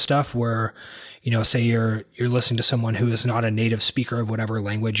that sort of stuff, where say you're listening to someone who is not a native speaker of whatever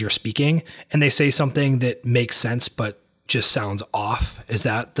language you're speaking, and they say something that makes sense but just sounds off? Is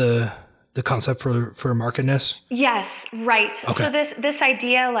that the concept for markedness? Yes, right. Okay. So this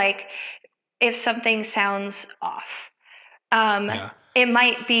idea, like if something sounds off, it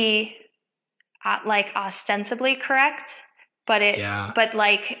might be like ostensibly correct, but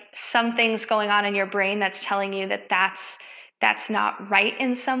like something's going on in your brain that's telling you that that's not right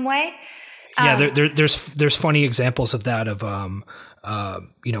in some way. Yeah, there's funny examples of that, of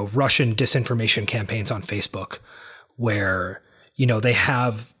Russian disinformation campaigns on Facebook, where they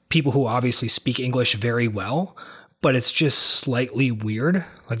have people who obviously speak English very well, but it's just slightly weird.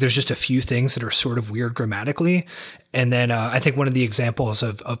 Like there's just a few things that are sort of weird grammatically. And then I think one of the examples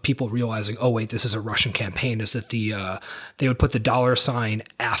of people realizing, oh wait, this is a Russian campaign, is that they would put the $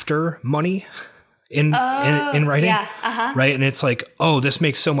 after money in writing. Yeah, uh-huh. Right. And it's like, oh, this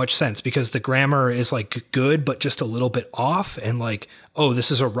makes so much sense because the grammar is like good, but just a little bit off. And like, oh, this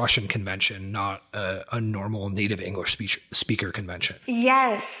is a Russian convention, not a normal native English speaker convention.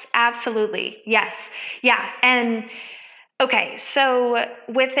 Yes, absolutely. Yes. Yeah. And okay, so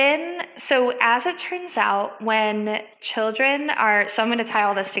as it turns out, when children so I'm going to tie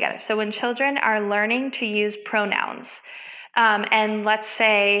all this together. So when children are learning to use pronouns, and let's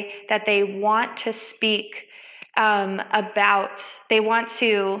say that they want to speak they want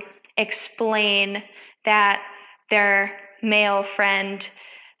to explain that their male friend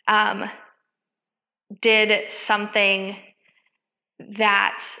did something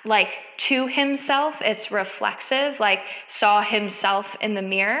that, like, to himself, it's reflexive, like saw himself in the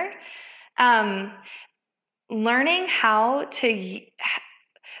mirror. Learning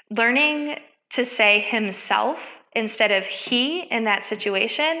to say himself instead of he in that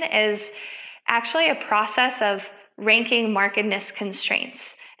situation is actually a process of ranking markedness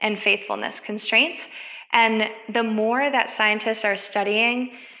constraints and faithfulness constraints. And the more that scientists are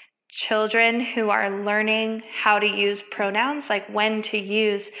studying children who are learning how to use pronouns, like when to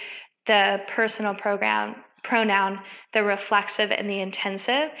use the personal pronoun, the reflexive and the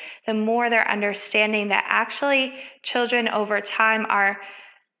intensive, the more they're understanding that actually children over time are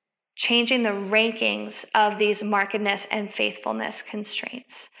changing the rankings of these markedness and faithfulness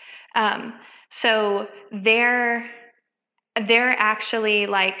constraints. So they're actually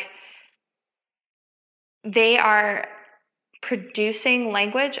like, they are producing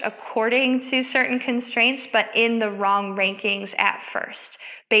language according to certain constraints, but in the wrong rankings at first,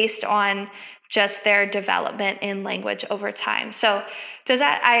 based on just their development in language over time. So does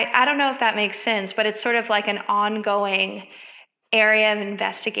that, I don't know if that makes sense, but it's sort of like an ongoing area of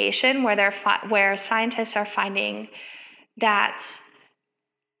investigation where scientists are finding that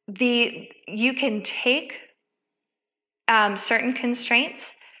you can take certain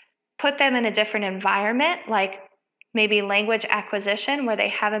constraints, put them in a different environment, like maybe language acquisition where they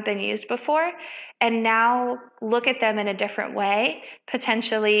haven't been used before, and now look at them in a different way,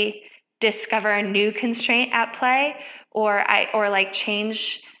 potentially discover a new constraint at play, or like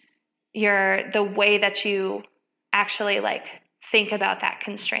change the way that you actually like think about that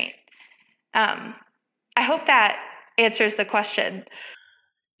constraint. I hope that answers the question.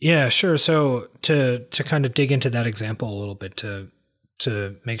 Yeah, sure. So to kind of dig into that example a little bit to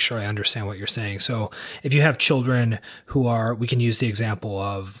make sure I understand what you're saying. So if you have children we can use the example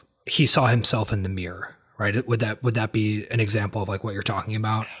of he saw himself in the mirror, right? Would that be an example of like what you're talking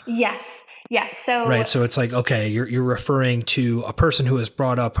about? Yes. So right. So it's like, okay, you're referring to a person who was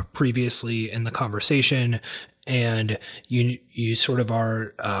brought up previously in the conversation, and you sort of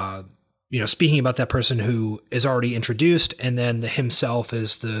are speaking about that person who is already introduced, and then the himself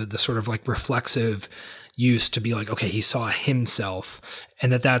is the sort of like reflexive use to be like, okay, he saw himself,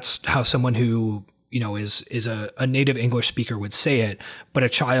 and that's how someone who is a native English speaker would say it. But a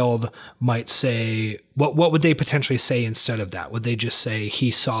child might say, what would they potentially say instead of that? Would they just say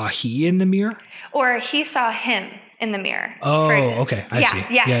he saw he in the mirror, or he saw him in the mirror? Oh, okay, I see.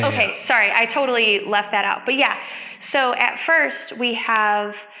 Yeah. Okay, sorry, I totally left that out. But yeah, so at first we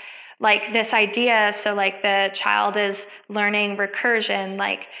have like this idea, so like the child is learning recursion,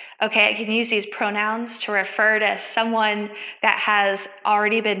 like, okay, I can use these pronouns to refer to someone that has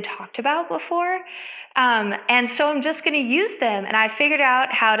already been talked about before. And so I'm just going to use them. And I figured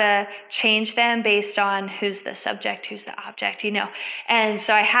out how to change them based on who's the subject, who's the object, And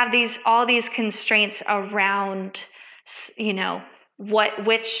so I have all these constraints around,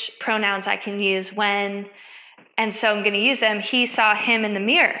 which pronouns I can use when. And so I'm going to use them. He saw him in the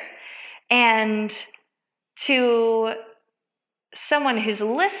mirror. And to someone who's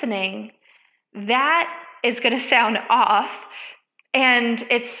listening, that is going to sound off. And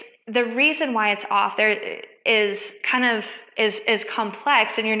it's the reason why it's off there is kind of is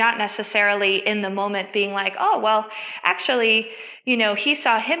complex, and you're not necessarily in the moment being like, oh, well, actually, he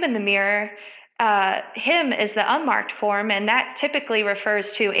saw him in the mirror. Him is the unmarked form, and that typically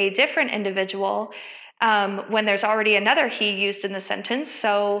refers to a different individual when there's already another he used in the sentence.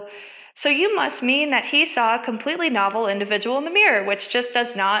 So you must mean that he saw a completely novel individual in the mirror, which just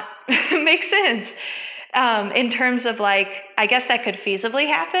does not make sense. In terms of like, I guess that could feasibly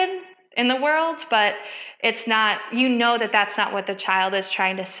happen in the world, but it's not, that's not what the child is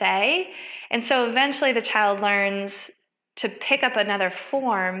trying to say. And so eventually the child learns to pick up another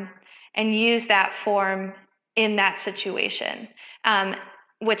form and use that form in that situation,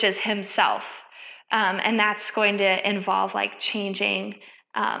 which is himself. And that's going to involve like changing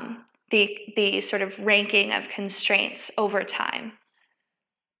the sort of ranking of constraints over time.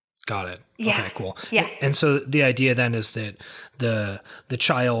 Got it. Yeah. Okay, cool. Yeah. And so the idea then is that the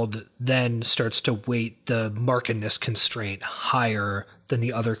child then starts to weight the markedness constraint higher than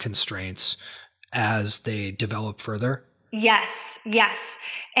the other constraints as they develop further. Yes.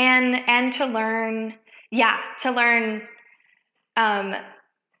 And to learn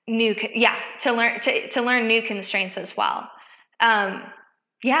new constraints as well.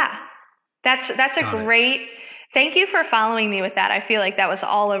 That's a great. Thank you for following me with that. I feel like that was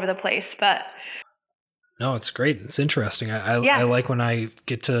all over the place, but no, it's great. It's interesting. I like when I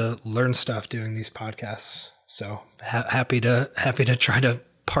get to learn stuff doing these podcasts. So happy to try to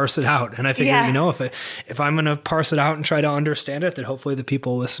parse it out. And I figure, if I'm going to parse it out and try to understand it, that hopefully the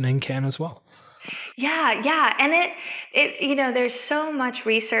people listening can as well. Yeah. And it there's so much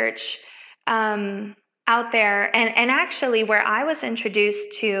research out there. And actually where I was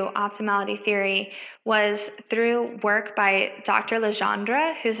introduced to optimality theory was through work by Dr.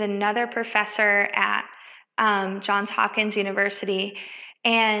 Legendre, who's another professor at Johns Hopkins University.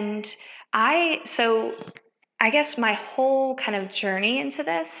 And I guess my whole kind of journey into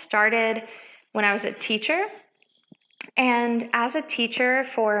this started when I was a teacher. And as a teacher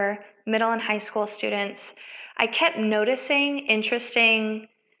for middle and high school students, I kept noticing interesting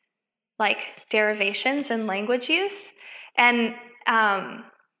like derivations in language use, and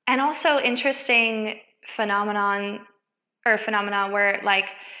also interesting phenomena where like,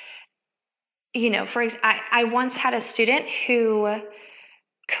 I once had a student who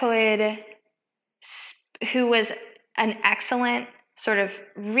was an excellent sort of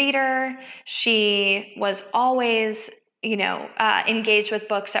reader. She was always, engaged with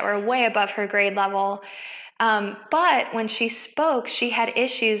books that were way above her grade level. But when she spoke, she had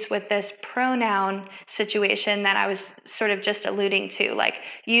issues with this pronoun situation that I was sort of just alluding to, like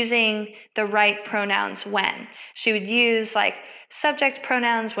using the right pronouns when. She would use like subject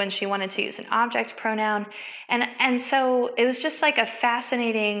pronouns when she wanted to use an object pronoun. And so it was just like a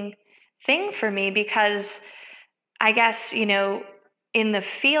fascinating thing for me because I guess, in the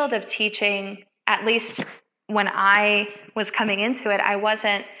field of teaching, at least when I was coming into it, I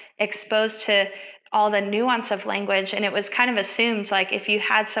wasn't exposed to all the nuance of language. And it was kind of assumed like if you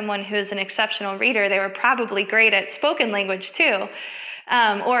had someone who's an exceptional reader, they were probably great at spoken language too.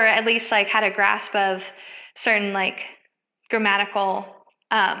 Or at least like had a grasp of certain like grammatical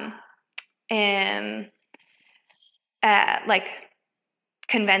and like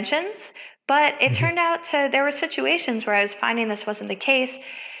conventions. But it turned out there were situations where I was finding this wasn't the case.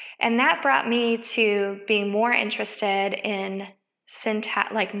 And that brought me to being more interested in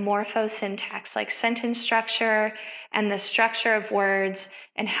syntax, like morphosyntax, like sentence structure and the structure of words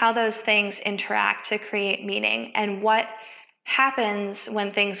and how those things interact to create meaning and what happens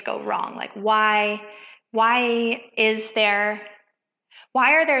when things go wrong. Like why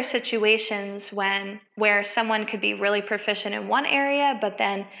are there situations where someone could be really proficient in one area but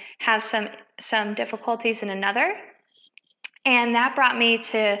then have some difficulties in another? And that brought me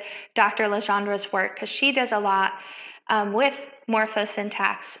to Dr. Legendra's work because she does a lot with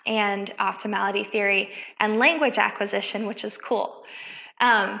morphosyntax and optimality theory and language acquisition, which is cool.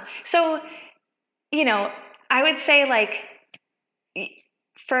 So, I would say like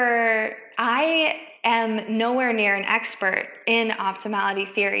I am nowhere near an expert in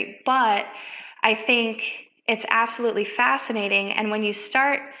optimality theory, but I think it's absolutely fascinating. And when you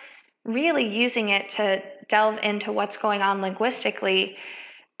start really using it to delve into what's going on linguistically,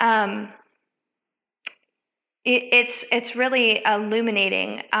 it's really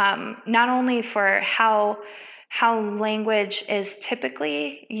illuminating, not only for how language is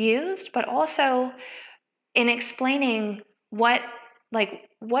typically used, but also in explaining what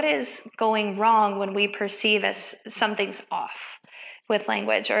is going wrong when we perceive as something's off with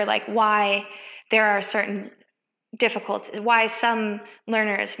language, or like why there are certain difficulties, why some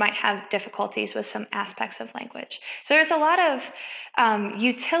learners might have difficulties with some aspects of language. So there's a lot of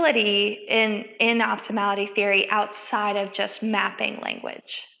utility in optimality theory outside of just mapping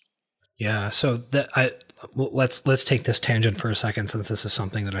language. Yeah. So let's take this tangent for a second, since this is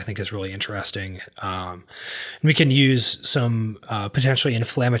something that I think is really interesting. We can use some potentially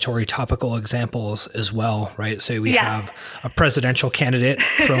inflammatory topical examples as well, right? Say we have a presidential candidate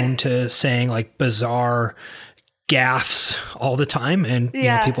prone to saying like bizarre gaffes all the time. And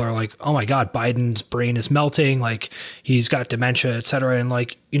people are like, oh my God, Biden's brain is melting. Like he's got dementia, et cetera. And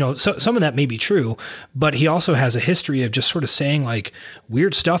like, so some of that may be true, but he also has a history of just sort of saying like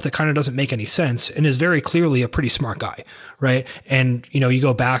weird stuff that kind of doesn't make any sense and is very clearly a pretty smart guy. Right. And, you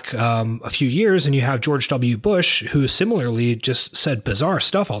go back a few years and you have George W. Bush, who similarly just said bizarre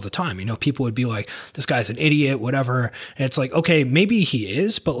stuff all the time. People would be like, this guy's an idiot, whatever. And it's like, okay, maybe he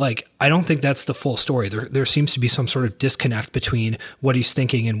is, but like, I don't think that's the full story. There seems to be some sort of disconnect between what he's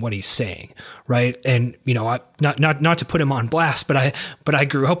thinking and what he's saying. Right. And, not to put him on blast, but I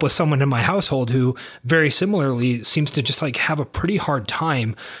grew up with someone in my household who very similarly seems to just like have a pretty hard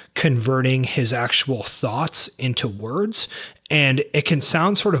time converting his actual thoughts into words. And it can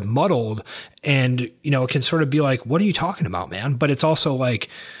sound sort of muddled and, it can sort of be like, what are you talking about, man? But it's also like,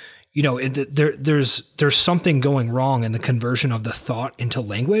 there's something going wrong in the conversion of the thought into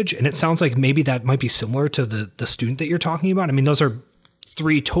language. And it sounds like maybe that might be similar to the student that you're talking about. I mean, those are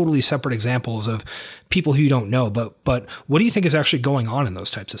three totally separate examples of people who you don't know, but what do you think is actually going on in those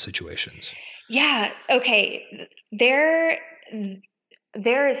types of situations? Yeah. Okay. There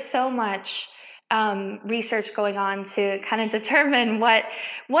is so much research going on to kind of determine what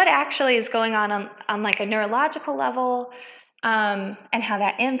actually is going on like a neurological level, and how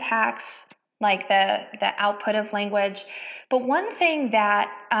that impacts like the output of language. But one thing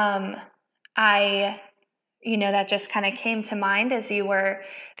that that just kind of came to mind as you were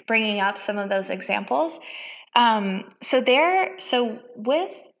bringing up some of those examples, So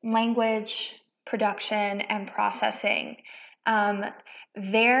with language production and processing,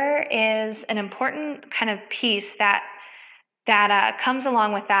 there is an important kind of piece that comes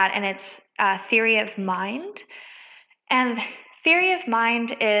along with that, and it's theory of mind. And theory of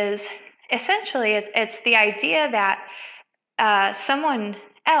mind is essentially it's the idea that someone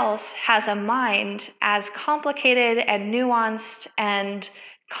else has a mind as complicated and nuanced and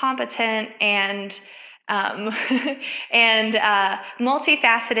competent and and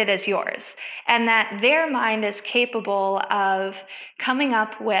multifaceted as yours, and that their mind is capable of coming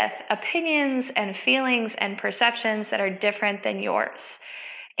up with opinions and feelings and perceptions that are different than yours,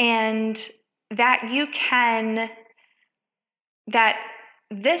 and that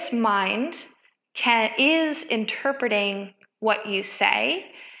this mind is interpreting what you say,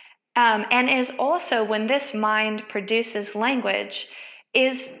 and is also, when this mind produces language,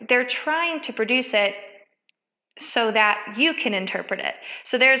 they're trying to produce it so that you can interpret it.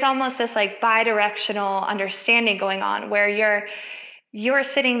 So there's almost this like bi-directional understanding going on, where you're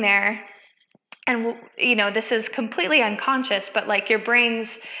sitting there, and this is completely unconscious, but like your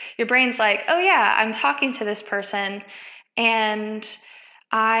brain's like, oh yeah, I'm talking to this person, and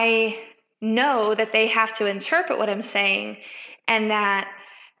I know that they have to interpret what I'm saying, and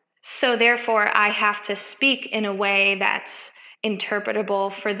so therefore I have to speak in a way that's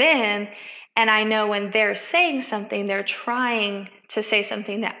interpretable for them. And I know when they're saying something, they're trying to say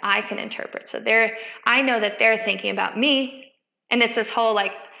something that I can interpret. So I know that they're thinking about me, and it's this whole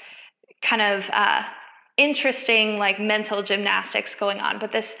like kind of interesting like mental gymnastics going on.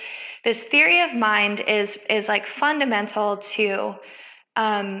 But this theory of mind is like fundamental to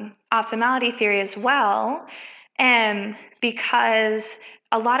optimality theory as well, because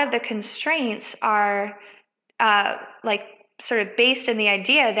a lot of the constraints are like sort of based in the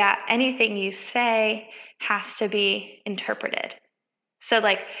idea that anything you say has to be interpreted. So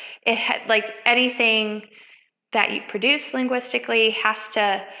like anything that you produce linguistically has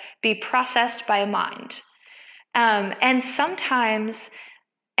to be processed by a mind. And sometimes,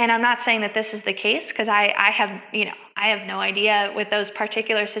 and I'm not saying that this is the case, because I have no idea with those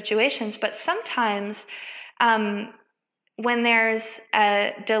particular situations, but sometimes when there's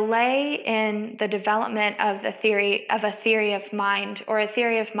a delay in the development of a theory of mind, or a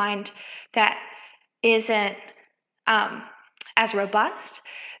theory of mind that isn't as robust,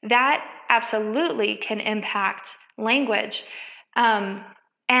 that absolutely can impact language.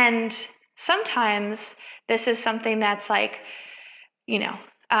 And sometimes this is something that's like, you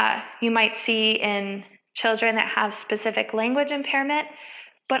might see in children that have specific language impairment,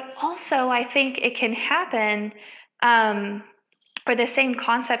 but also I think it can happen, or the same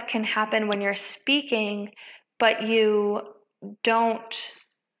concept can happen when you're speaking, but you don't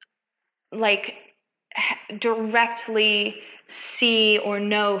like directly see or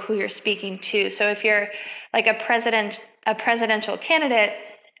know who you're speaking to. So if you're like a presidential candidate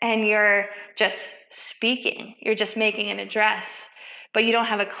and you're just speaking, you're just making an address, but you don't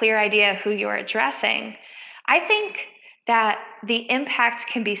have a clear idea who you're addressing, I think that the impact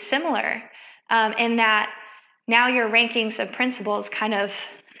can be similar, in that now your rankings of principles kind of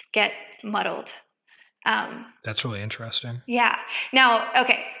get muddled. That's really interesting. Yeah. Now,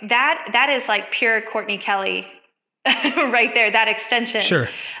 okay, that is like pure Courtney Kelly right there, that extension. Sure.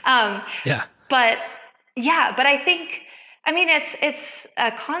 Yeah. But I think, it's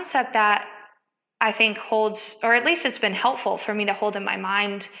a concept that I think holds, or at least it's been helpful for me to hold in my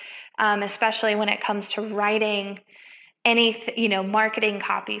mind, especially when it comes to writing any, marketing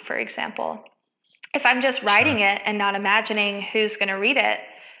copy, for example. If I'm just writing it and not imagining who's going to read it,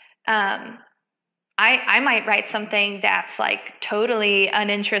 I might write something that's like totally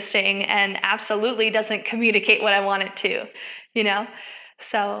uninteresting and absolutely doesn't communicate what I want it to,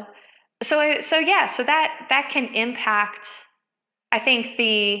 So that can impact. I think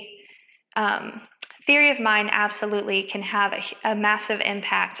the theory of mind absolutely can have a massive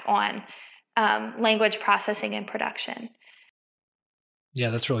impact on language processing and production. Yeah,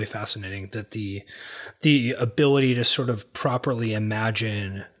 that's really fascinating, that the ability to sort of properly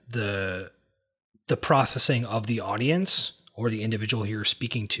imagine the processing of the audience or the individual you're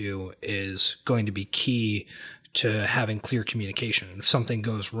speaking to is going to be key to having clear communication. If something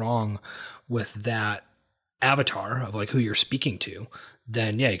goes wrong with that avatar of like who you're speaking to,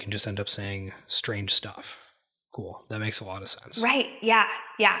 then yeah, you can just end up saying strange stuff. Cool. That makes a lot of sense. Right. Yeah.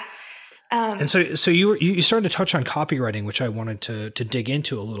 Yeah. And so you started to touch on copywriting, which I wanted to dig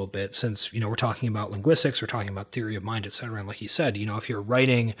into a little bit, since, we're talking about linguistics, we're talking about theory of mind, et cetera. And like you said, if you're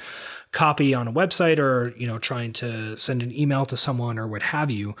writing copy on a website or, trying to send an email to someone or what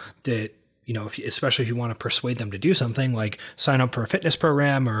have you, that, especially if you want to persuade them to do something like sign up for a fitness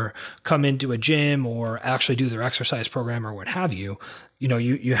program or come into a gym or actually do their exercise program or what have you,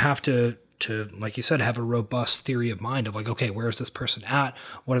 you have to, like you said, have a robust theory of mind of like, okay, where is this person at?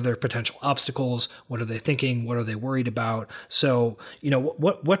 What are their potential obstacles? What are they thinking? What are they worried about? So,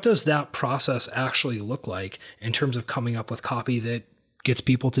 what does that process actually look like in terms of coming up with copy that gets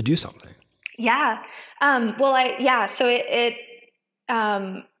people to do something? Yeah. So it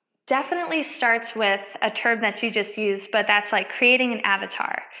definitely starts with a term that you just used, but that's like creating an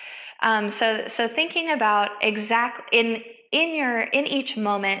avatar. So thinking about in each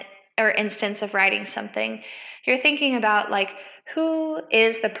moment or instance of writing something, you're thinking about like, who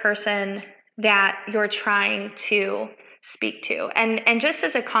is the person that you're trying to speak to? And just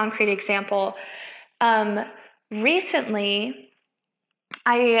as a concrete example, recently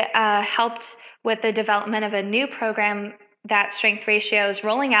I helped with the development of a new program that Strength Ratio is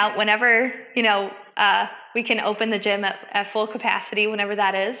rolling out whenever, we can open the gym at full capacity, whenever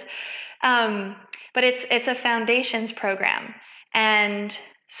that is. But it's a foundations program. And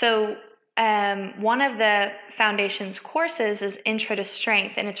so one of the foundations courses is Intro to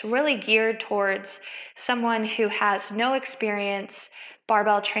Strength, and it's really geared towards someone who has no experience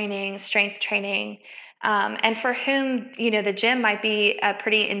barbell training, strength training, and for whom, the gym might be a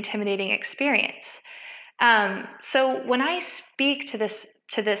pretty intimidating experience. So when I speak to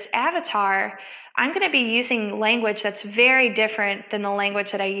this avatar, I'm going to be using language that's very different than the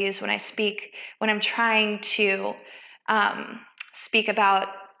language that I use when I'm trying to speak about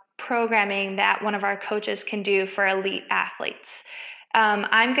programming that one of our coaches can do for elite athletes.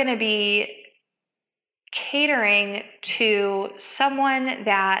 I'm going to be catering to someone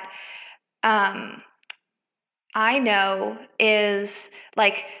that I know is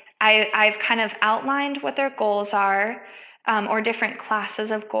like, I've kind of outlined what their goals are, or different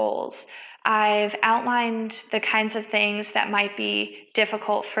classes of goals. I've outlined the kinds of things that might be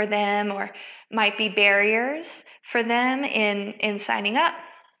difficult for them or might be barriers for them in signing up.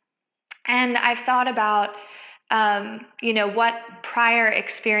 And I've thought about, what prior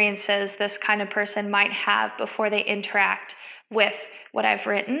experiences this kind of person might have before they interact with what I've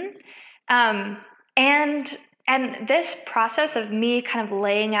written. And this process of me kind of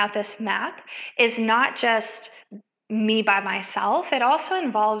laying out this map is not just me by myself. It also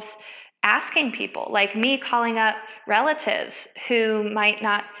involves asking people, like me calling up relatives who might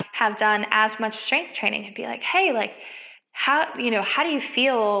not have done as much strength training and be like, hey, like, how do you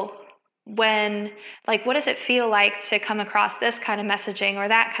feel when, like, what does it feel like to come across this kind of messaging or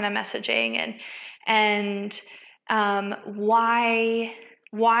that kind of messaging? And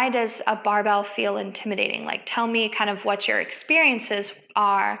why does a barbell feel intimidating? Like, tell me kind of what your experiences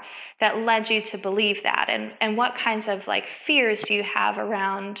are that led you to believe that, and what kinds of like fears do you have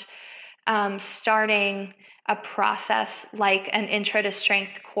around starting a process like an Intro to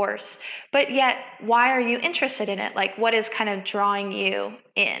Strength course, but yet why are you interested in it? Like, what is kind of drawing you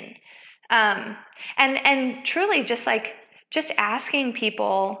in? And truly just asking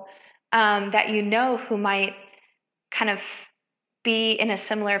people that who might kind of be in a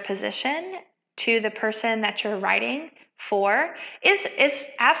similar position to the person that you're writing for is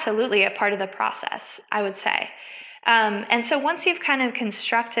absolutely a part of the process, I would say. And so once you've kind of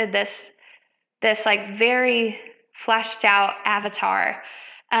constructed this like very fleshed out avatar,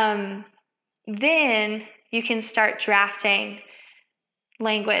 then you can start drafting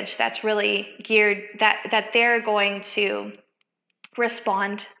language that's really geared that they're going to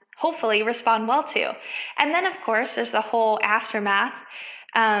hopefully respond well to. And then of course there's the whole aftermath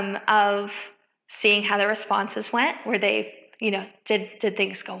of seeing how the responses went. Were they, did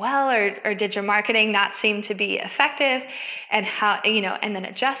things go well, or did your marketing not seem to be effective, and how, and then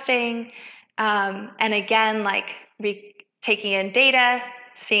adjusting, and again, like taking in data,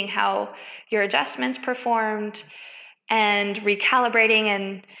 seeing how your adjustments performed, and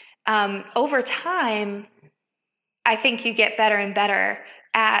recalibrating. And over time, I think you get better and better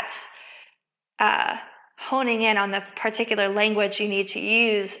at honing in on the particular language you need to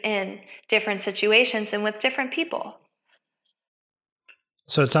use in different situations and with different people.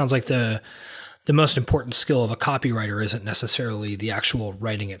 So it sounds like the most important skill of a copywriter isn't necessarily the actual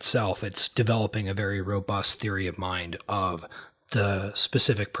writing itself. It's developing a very robust theory of mind of the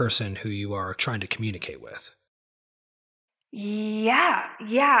specific person who you are trying to communicate with. Yeah.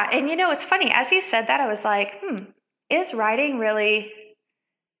 And it's funny, as you said that, I was like, is writing really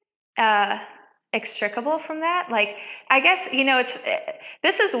extricable from that? Like, I guess,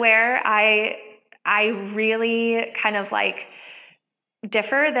 this is where I really kind of like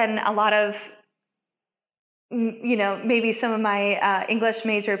differ than a lot of maybe some of my English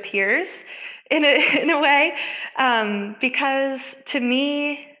major peers in a way, because to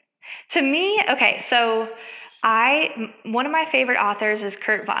me, okay, so one of my favorite authors is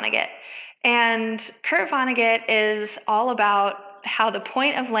Kurt Vonnegut, and Kurt Vonnegut is all about how the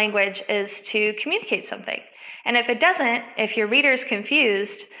point of language is to communicate something, and if your reader's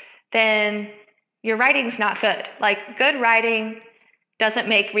confused, then your writing's not good. Like, good writing doesn't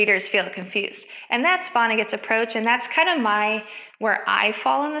make readers feel confused. And that's Vonnegut's approach, and that's kind of where I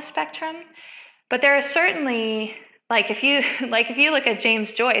fall in the spectrum. But there are certainly, if you look at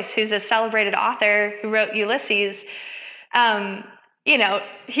James Joyce, who's a celebrated author who wrote Ulysses,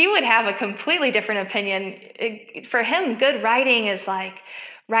 he would have a completely different opinion. For him, good writing is like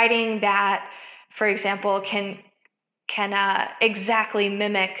writing that, for example, can exactly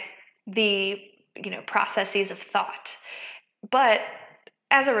mimic the processes of thought. But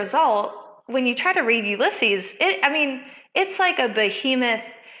as a result, when you try to read Ulysses, it's like a behemoth.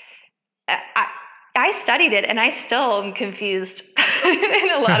 I studied it, and I still am confused in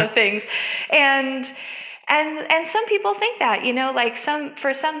a lot of things. And some people think that,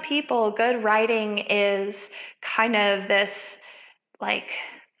 for some people, good writing is kind of this,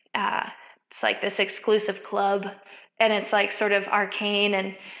 it's like this exclusive club, and it's like sort of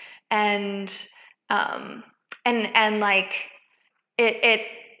arcane and it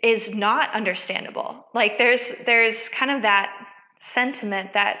is not understandable. Like, there's kind of that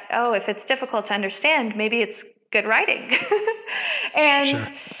sentiment that, if it's difficult to understand, maybe it's good writing. And sure.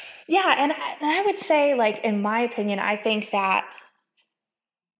 Yeah, and I would say, in my opinion, I think that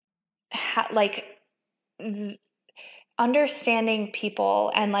understanding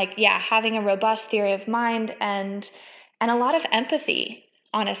people and having a robust theory of mind and a lot of empathy,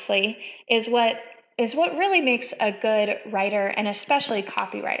 honestly, is what really makes a good writer, and especially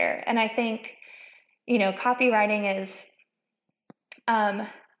copywriter. And I think, copywriting is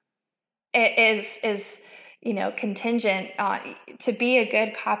contingent on, to be a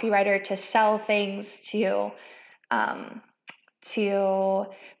good copywriter, to sell things, to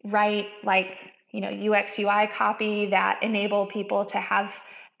write UX UI copy that enable people to have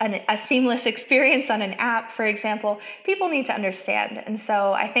a seamless experience on an app, for example. People need to understand. And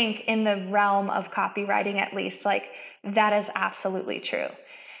so I think in the realm of copywriting, at least, that is absolutely true.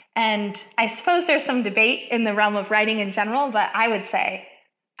 And I suppose there's some debate in the realm of writing in general, but I would say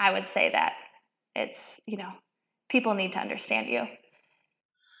that it's, people need to understand you.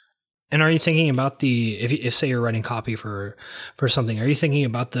 And are you thinking about if say you're writing copy for something, are you thinking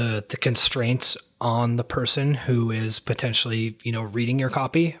about the constraints on the person who is potentially, reading your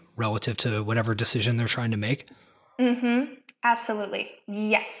copy relative to whatever decision they're trying to make? Mm-hmm. Absolutely.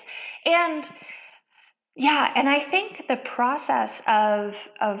 Yes. And yeah, and I think the process of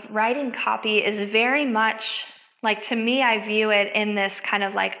writing copy is very much, to me, I view it in this kind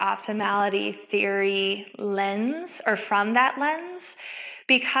of optimality theory lens, or from that lens.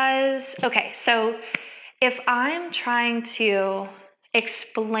 Because, okay, so if I'm trying to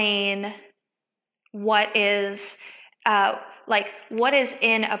explain what is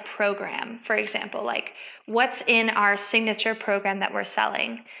in a program, for example, what's in our signature program that we're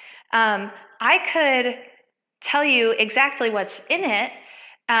selling, I could tell you exactly what's in it,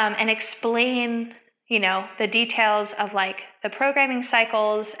 and explain, the details of the programming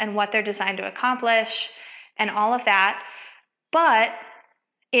cycles and what they're designed to accomplish and all of that. But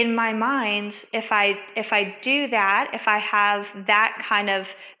in my mind, if I do that, if I have that kind of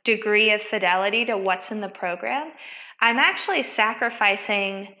degree of fidelity to what's in the program, I'm actually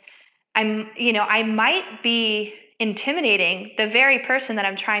sacrificing. I might be intimidating the very person that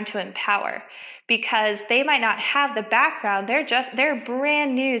I'm trying to empower, because they might not have the background. They're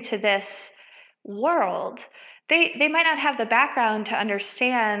brand new to this world. They might not have the background to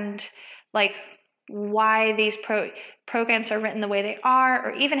understand why these programs are written the way they are,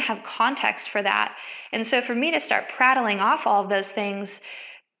 or even have context for that. And so for me to start prattling off all of those things,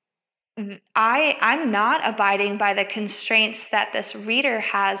 I'm not abiding by the constraints that this reader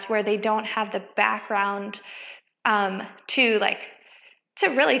has, where they don't have the background to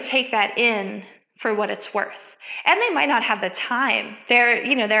really take that in for what it's worth. And they might not have the time.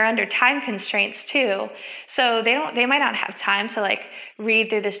 They're under time constraints too. So they might not have time to read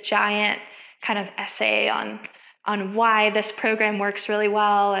through this giant kind of essay on why this program works really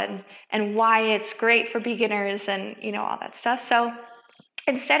well, and why it's great for beginners, and all that stuff. So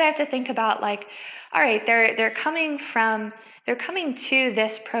instead, I have to think about all right, they're coming to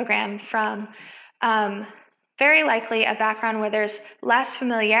this program from very likely a background where there's less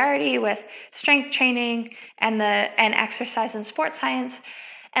familiarity with strength training and exercise and sports science,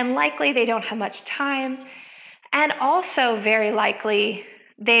 and likely they don't have much time. And also very likely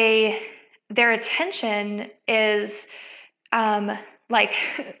their attention is like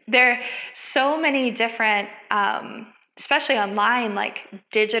there are so many different especially online, like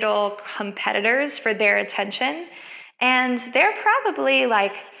digital competitors for their attention, and they're probably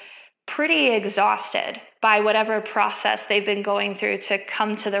like pretty exhausted by whatever process they've been going through to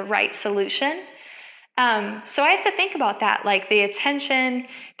come to the right solution. So I have to think about that, like the attention,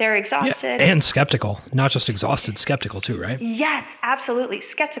 they're exhausted. Yeah, and skeptical, not just exhausted, skeptical too, right? Yes, absolutely.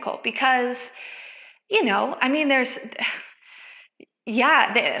 Skeptical because, I mean,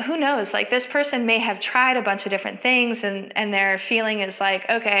 who knows? Like this person may have tried a bunch of different things and their feeling is like,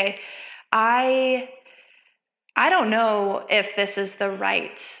 okay, I don't know if this is the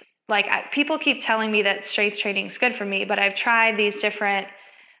right, like people keep telling me that strength training is good for me, but I've tried these different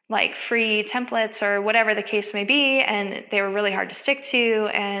like free templates or whatever the case may be, and they were really hard to stick to,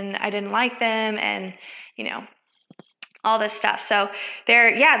 and I didn't like them, and all this stuff. So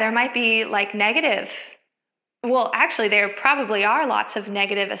there might be like negative. Well, actually, there probably are lots of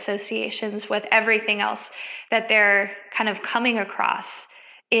negative associations with everything else that they're kind of coming across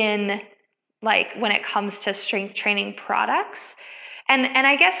in like when it comes to strength training products. And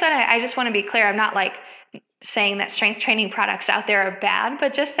I guess that I just want to be clear, I'm not like saying that strength training products out there are bad,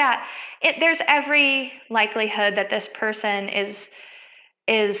 but just that there's every likelihood that this person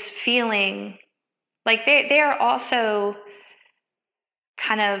is feeling like they are also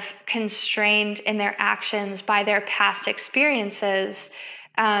kind of constrained in their actions by their past experiences,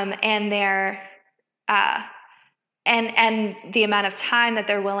 and their and the amount of time that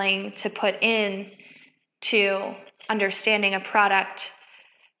they're willing to put in to understanding a product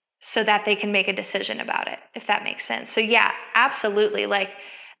so that they can make a decision about it, if that makes sense. So yeah, absolutely. Like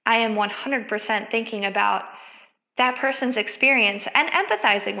I am 100% thinking about that person's experience and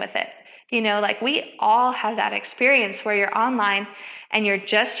empathizing with it. Like we all have that experience where you're online and you're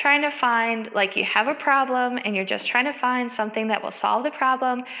just trying to find, like you have a problem and you're just trying to find something that will solve the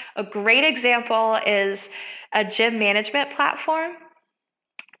problem. A great example is a gym management platform.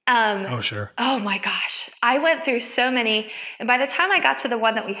 Oh, sure. Oh my gosh. I went through so many. And by the time I got to the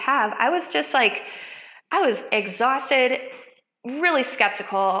one that we have, I was just like, I was exhausted, really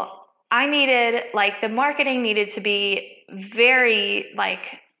skeptical. I needed, like, the marketing needed to be very,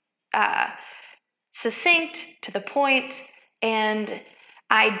 like, succinct, to the point. And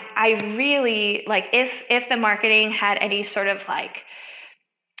I really, like, if the marketing had any sort of, like,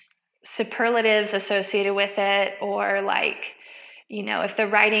 superlatives associated with it, or, like, if the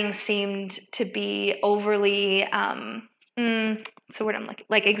writing seemed to be overly, so what I'm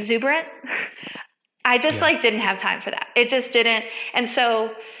like exuberant, I just like didn't have time for that. It just didn't. And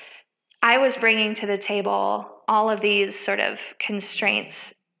so I was bringing to the table all of these sort of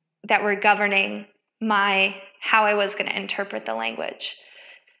constraints that were governing how I was going to interpret the language.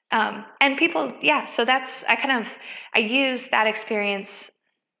 And people, so I use that experience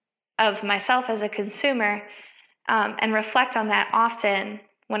of myself as a consumer, and reflect on that often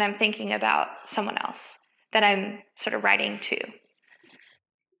when I'm thinking about someone else that I'm sort of writing to.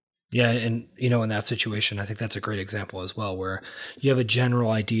 Yeah. And, in that situation, I think that's a great example as well, where you have a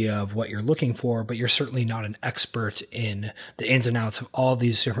general idea of what you're looking for, but you're certainly not an expert in the ins and outs of all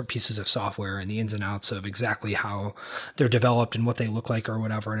these different pieces of software and the ins and outs of exactly how they're developed and what they look like or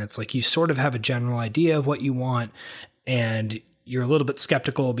whatever. And it's like you sort of have a general idea of what you want, and you're a little bit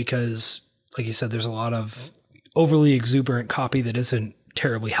skeptical because, like you said, there's a lot of overly exuberant copy that isn't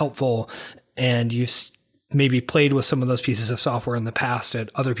terribly helpful, and you've maybe played with some of those pieces of software in the past at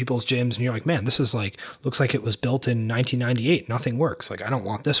other people's gyms, and you're like, man, this is looks like it was built in 1998. Nothing works. Like, I don't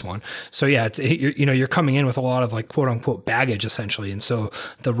want this one. So yeah, you're coming in with a lot of like quote unquote baggage essentially. And so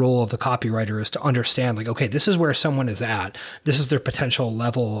the role of the copywriter is to understand like, okay, this is where someone is at. This is their potential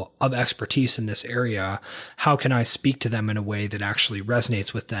level of expertise in this area. How can I speak to them in a way that actually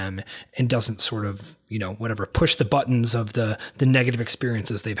resonates with them and doesn't sort of, push the buttons of the negative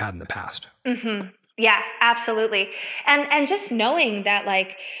experiences they've had in the past? Mm-hmm. Yeah, absolutely. And just knowing that,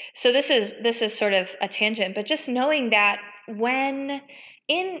 like, so this is sort of a tangent, but just knowing that when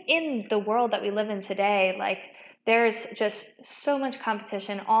in the world that we live in today, like there's just so much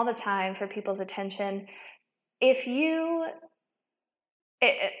competition all the time for people's attention. If you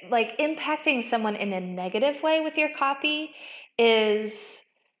like impacting someone in a negative way with your copy is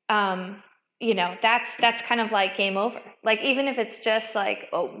that's kind of like game over. Like, even if it's just like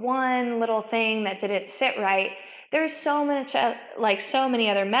one little thing that didn't sit right, there's so many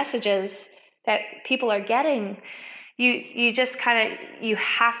other messages that people are getting. You just kind of, you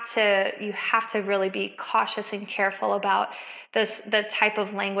have to really be cautious and careful about the type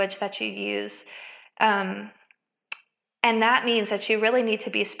of language that you use. And that means that you really need to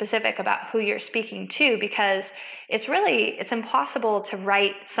be specific about who you're speaking to, because it's impossible to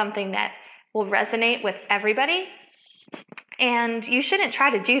write something that will resonate with everybody. And you shouldn't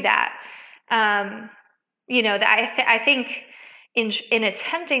try to do that. I think in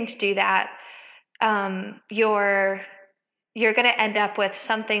attempting to do that, you're going to end up with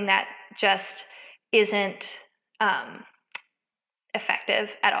something that just isn't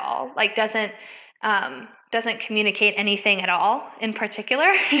effective at all. Like doesn't communicate anything at all in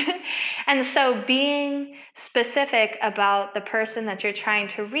particular. And so being specific about the person that you're trying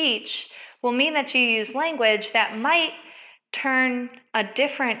to reach will mean that you use language that might turn a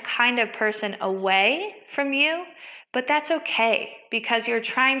different kind of person away from you, but that's okay, because you're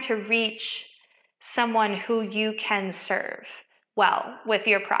trying to reach someone who you can serve well with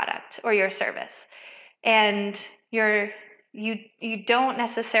your product or your service. And you don't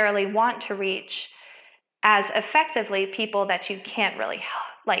necessarily want to reach as effectively people that you can't really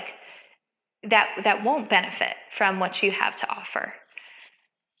like, that won't benefit from what you have to offer.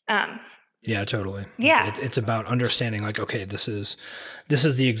 Yeah, totally. Yeah. It's about understanding like, okay, this is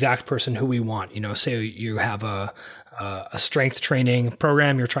the exact person who we want. Say you have a strength training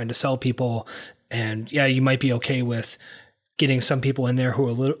program, you're trying to sell people, and yeah, you might be okay with getting some people in there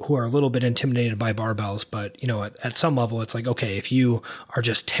who are a little bit intimidated by barbells, but at some level it's like, okay, if you are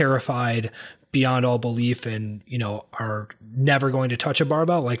just terrified beyond all belief and are never going to touch a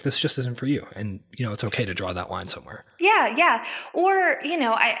barbell, like this just isn't for you, and it's okay to draw that line somewhere. Yeah. Or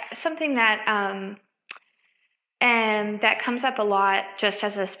something that that comes up a lot, just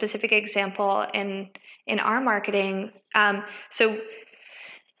as a specific example in our marketing. So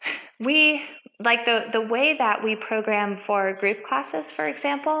we like the way that we program for group classes, for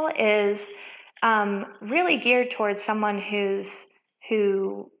example, is really geared towards someone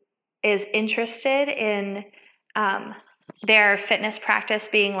who is interested in their fitness practice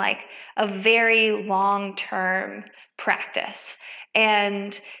being like a very long-term practice,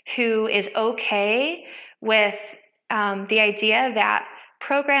 and who is okay with the idea that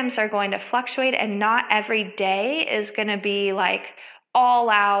programs are going to fluctuate and not every day is going to be like all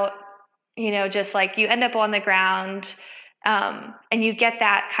out, just like you end up on the ground, and you get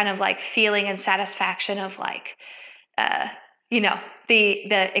that kind of like feeling and satisfaction of like,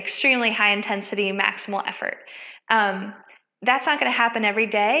 the extremely high intensity, maximal effort. That's not going to happen every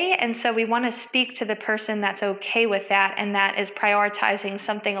day. And so we want to speak to the person that's okay with that, and that is prioritizing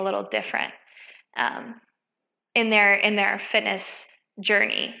something a little different in their fitness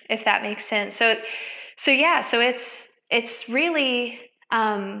journey, if that makes sense. So it's really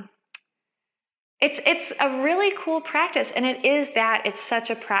it's a really cool practice, and it's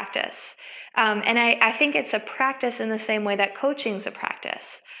such a practice. And I think it's a practice in the same way that coaching is a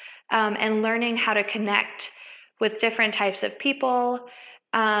practice, and learning how to connect with different types of people,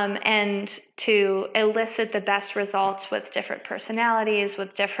 and to elicit the best results with different personalities,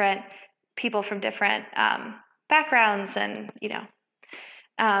 with different people from different backgrounds, and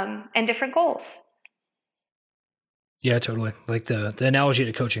and different goals. Yeah, totally. Like the analogy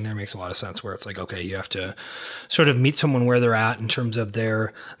to coaching there makes a lot of sense, where it's like, okay, you have to sort of meet someone where they're at in terms of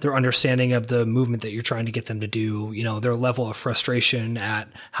their understanding of the movement that you're trying to get them to do, their level of frustration at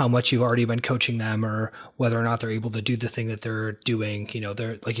how much you've already been coaching them, or whether or not they're able to do the thing that they're doing,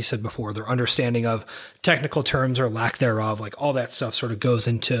 their, like you said before, their understanding of technical terms or lack thereof, like all that stuff sort of goes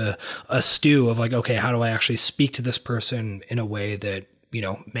into a stew of like, okay, how do I actually speak to this person in a way that,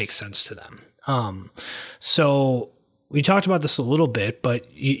 makes sense to them? So we talked about this a little bit,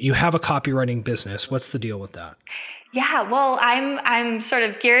 but you have a copywriting business. What's the deal with that? Yeah, well, I'm sort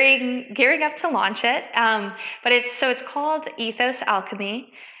of gearing up to launch it, but it's called Ethos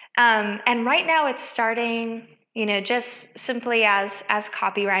Alchemy, and right now it's starting, just simply as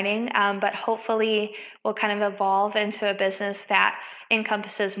copywriting, but hopefully will kind of evolve into a business that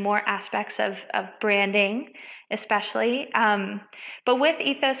encompasses more aspects of branding, especially. But with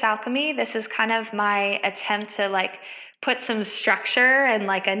Ethos Alchemy, this is kind of my attempt to like put some structure and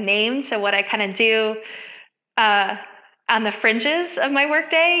like a name to what I kind of do on the fringes of my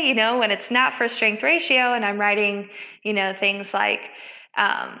workday, when it's not for strength ratio and I'm writing, things like,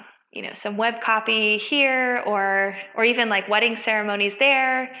 some web copy here, or even like wedding ceremonies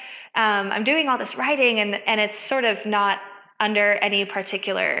there. I'm doing all this writing, and it's sort of not under any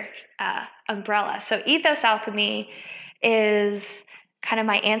particular umbrella. So Ethos Alchemy is kind of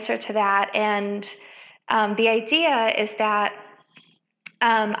my answer to that. And the idea is that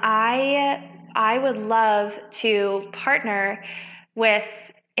I would love to partner with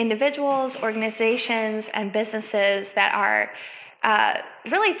individuals, organizations, and businesses that are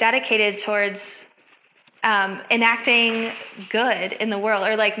really dedicated towards enacting good in the world,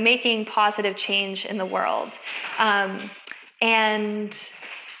 or like making positive change in the world. And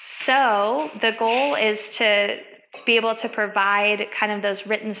so the goal is to be able to provide kind of those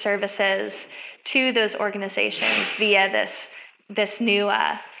written services to those organizations via this new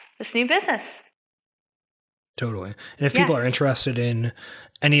business. Totally. And if people are interested in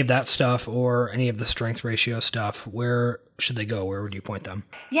any of that stuff or any of the strength ratio stuff, where should they go? Where would you point them?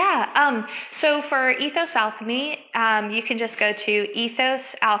 Yeah. So for Ethos Alchemy, you can just go to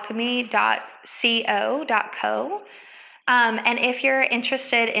ethosalchemy.co.co. And if you're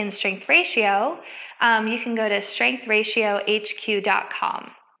interested in strength ratio, you can go to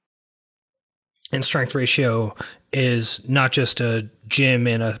strengthratiohq.com. And strength ratio is not just a gym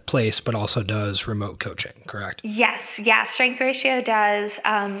in a place, but also does remote coaching, correct? Yes. Yeah. Strength ratio does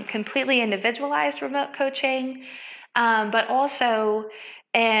completely individualized remote coaching, but also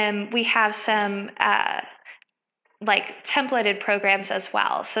we have some like templated programs as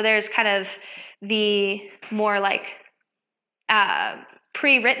well. So there's kind of the more like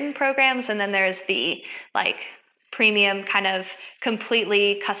pre-written programs, and then there's the like premium kind of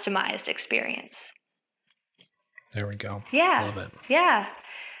completely customized experience. There we go. Yeah. Love it. Yeah.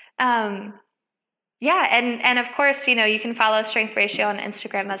 Yeah. And of course, you can follow Strength Ratio on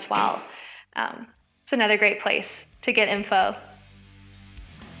Instagram as well. It's another great place to get info.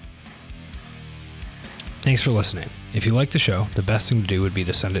 Thanks for listening. If you like the show, the best thing to do would be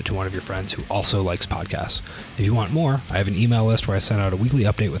to send it to one of your friends who also likes podcasts. If you want more, I have an email list where I send out a weekly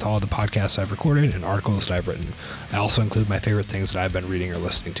update with all the podcasts I've recorded and articles that I've written. I also include my favorite things that I've been reading or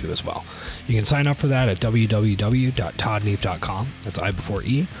listening to as well. You can sign up for that at www.toddneve.com. That's I before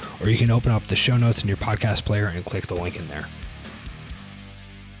E, or you can open up the show notes in your podcast player and click the link in there.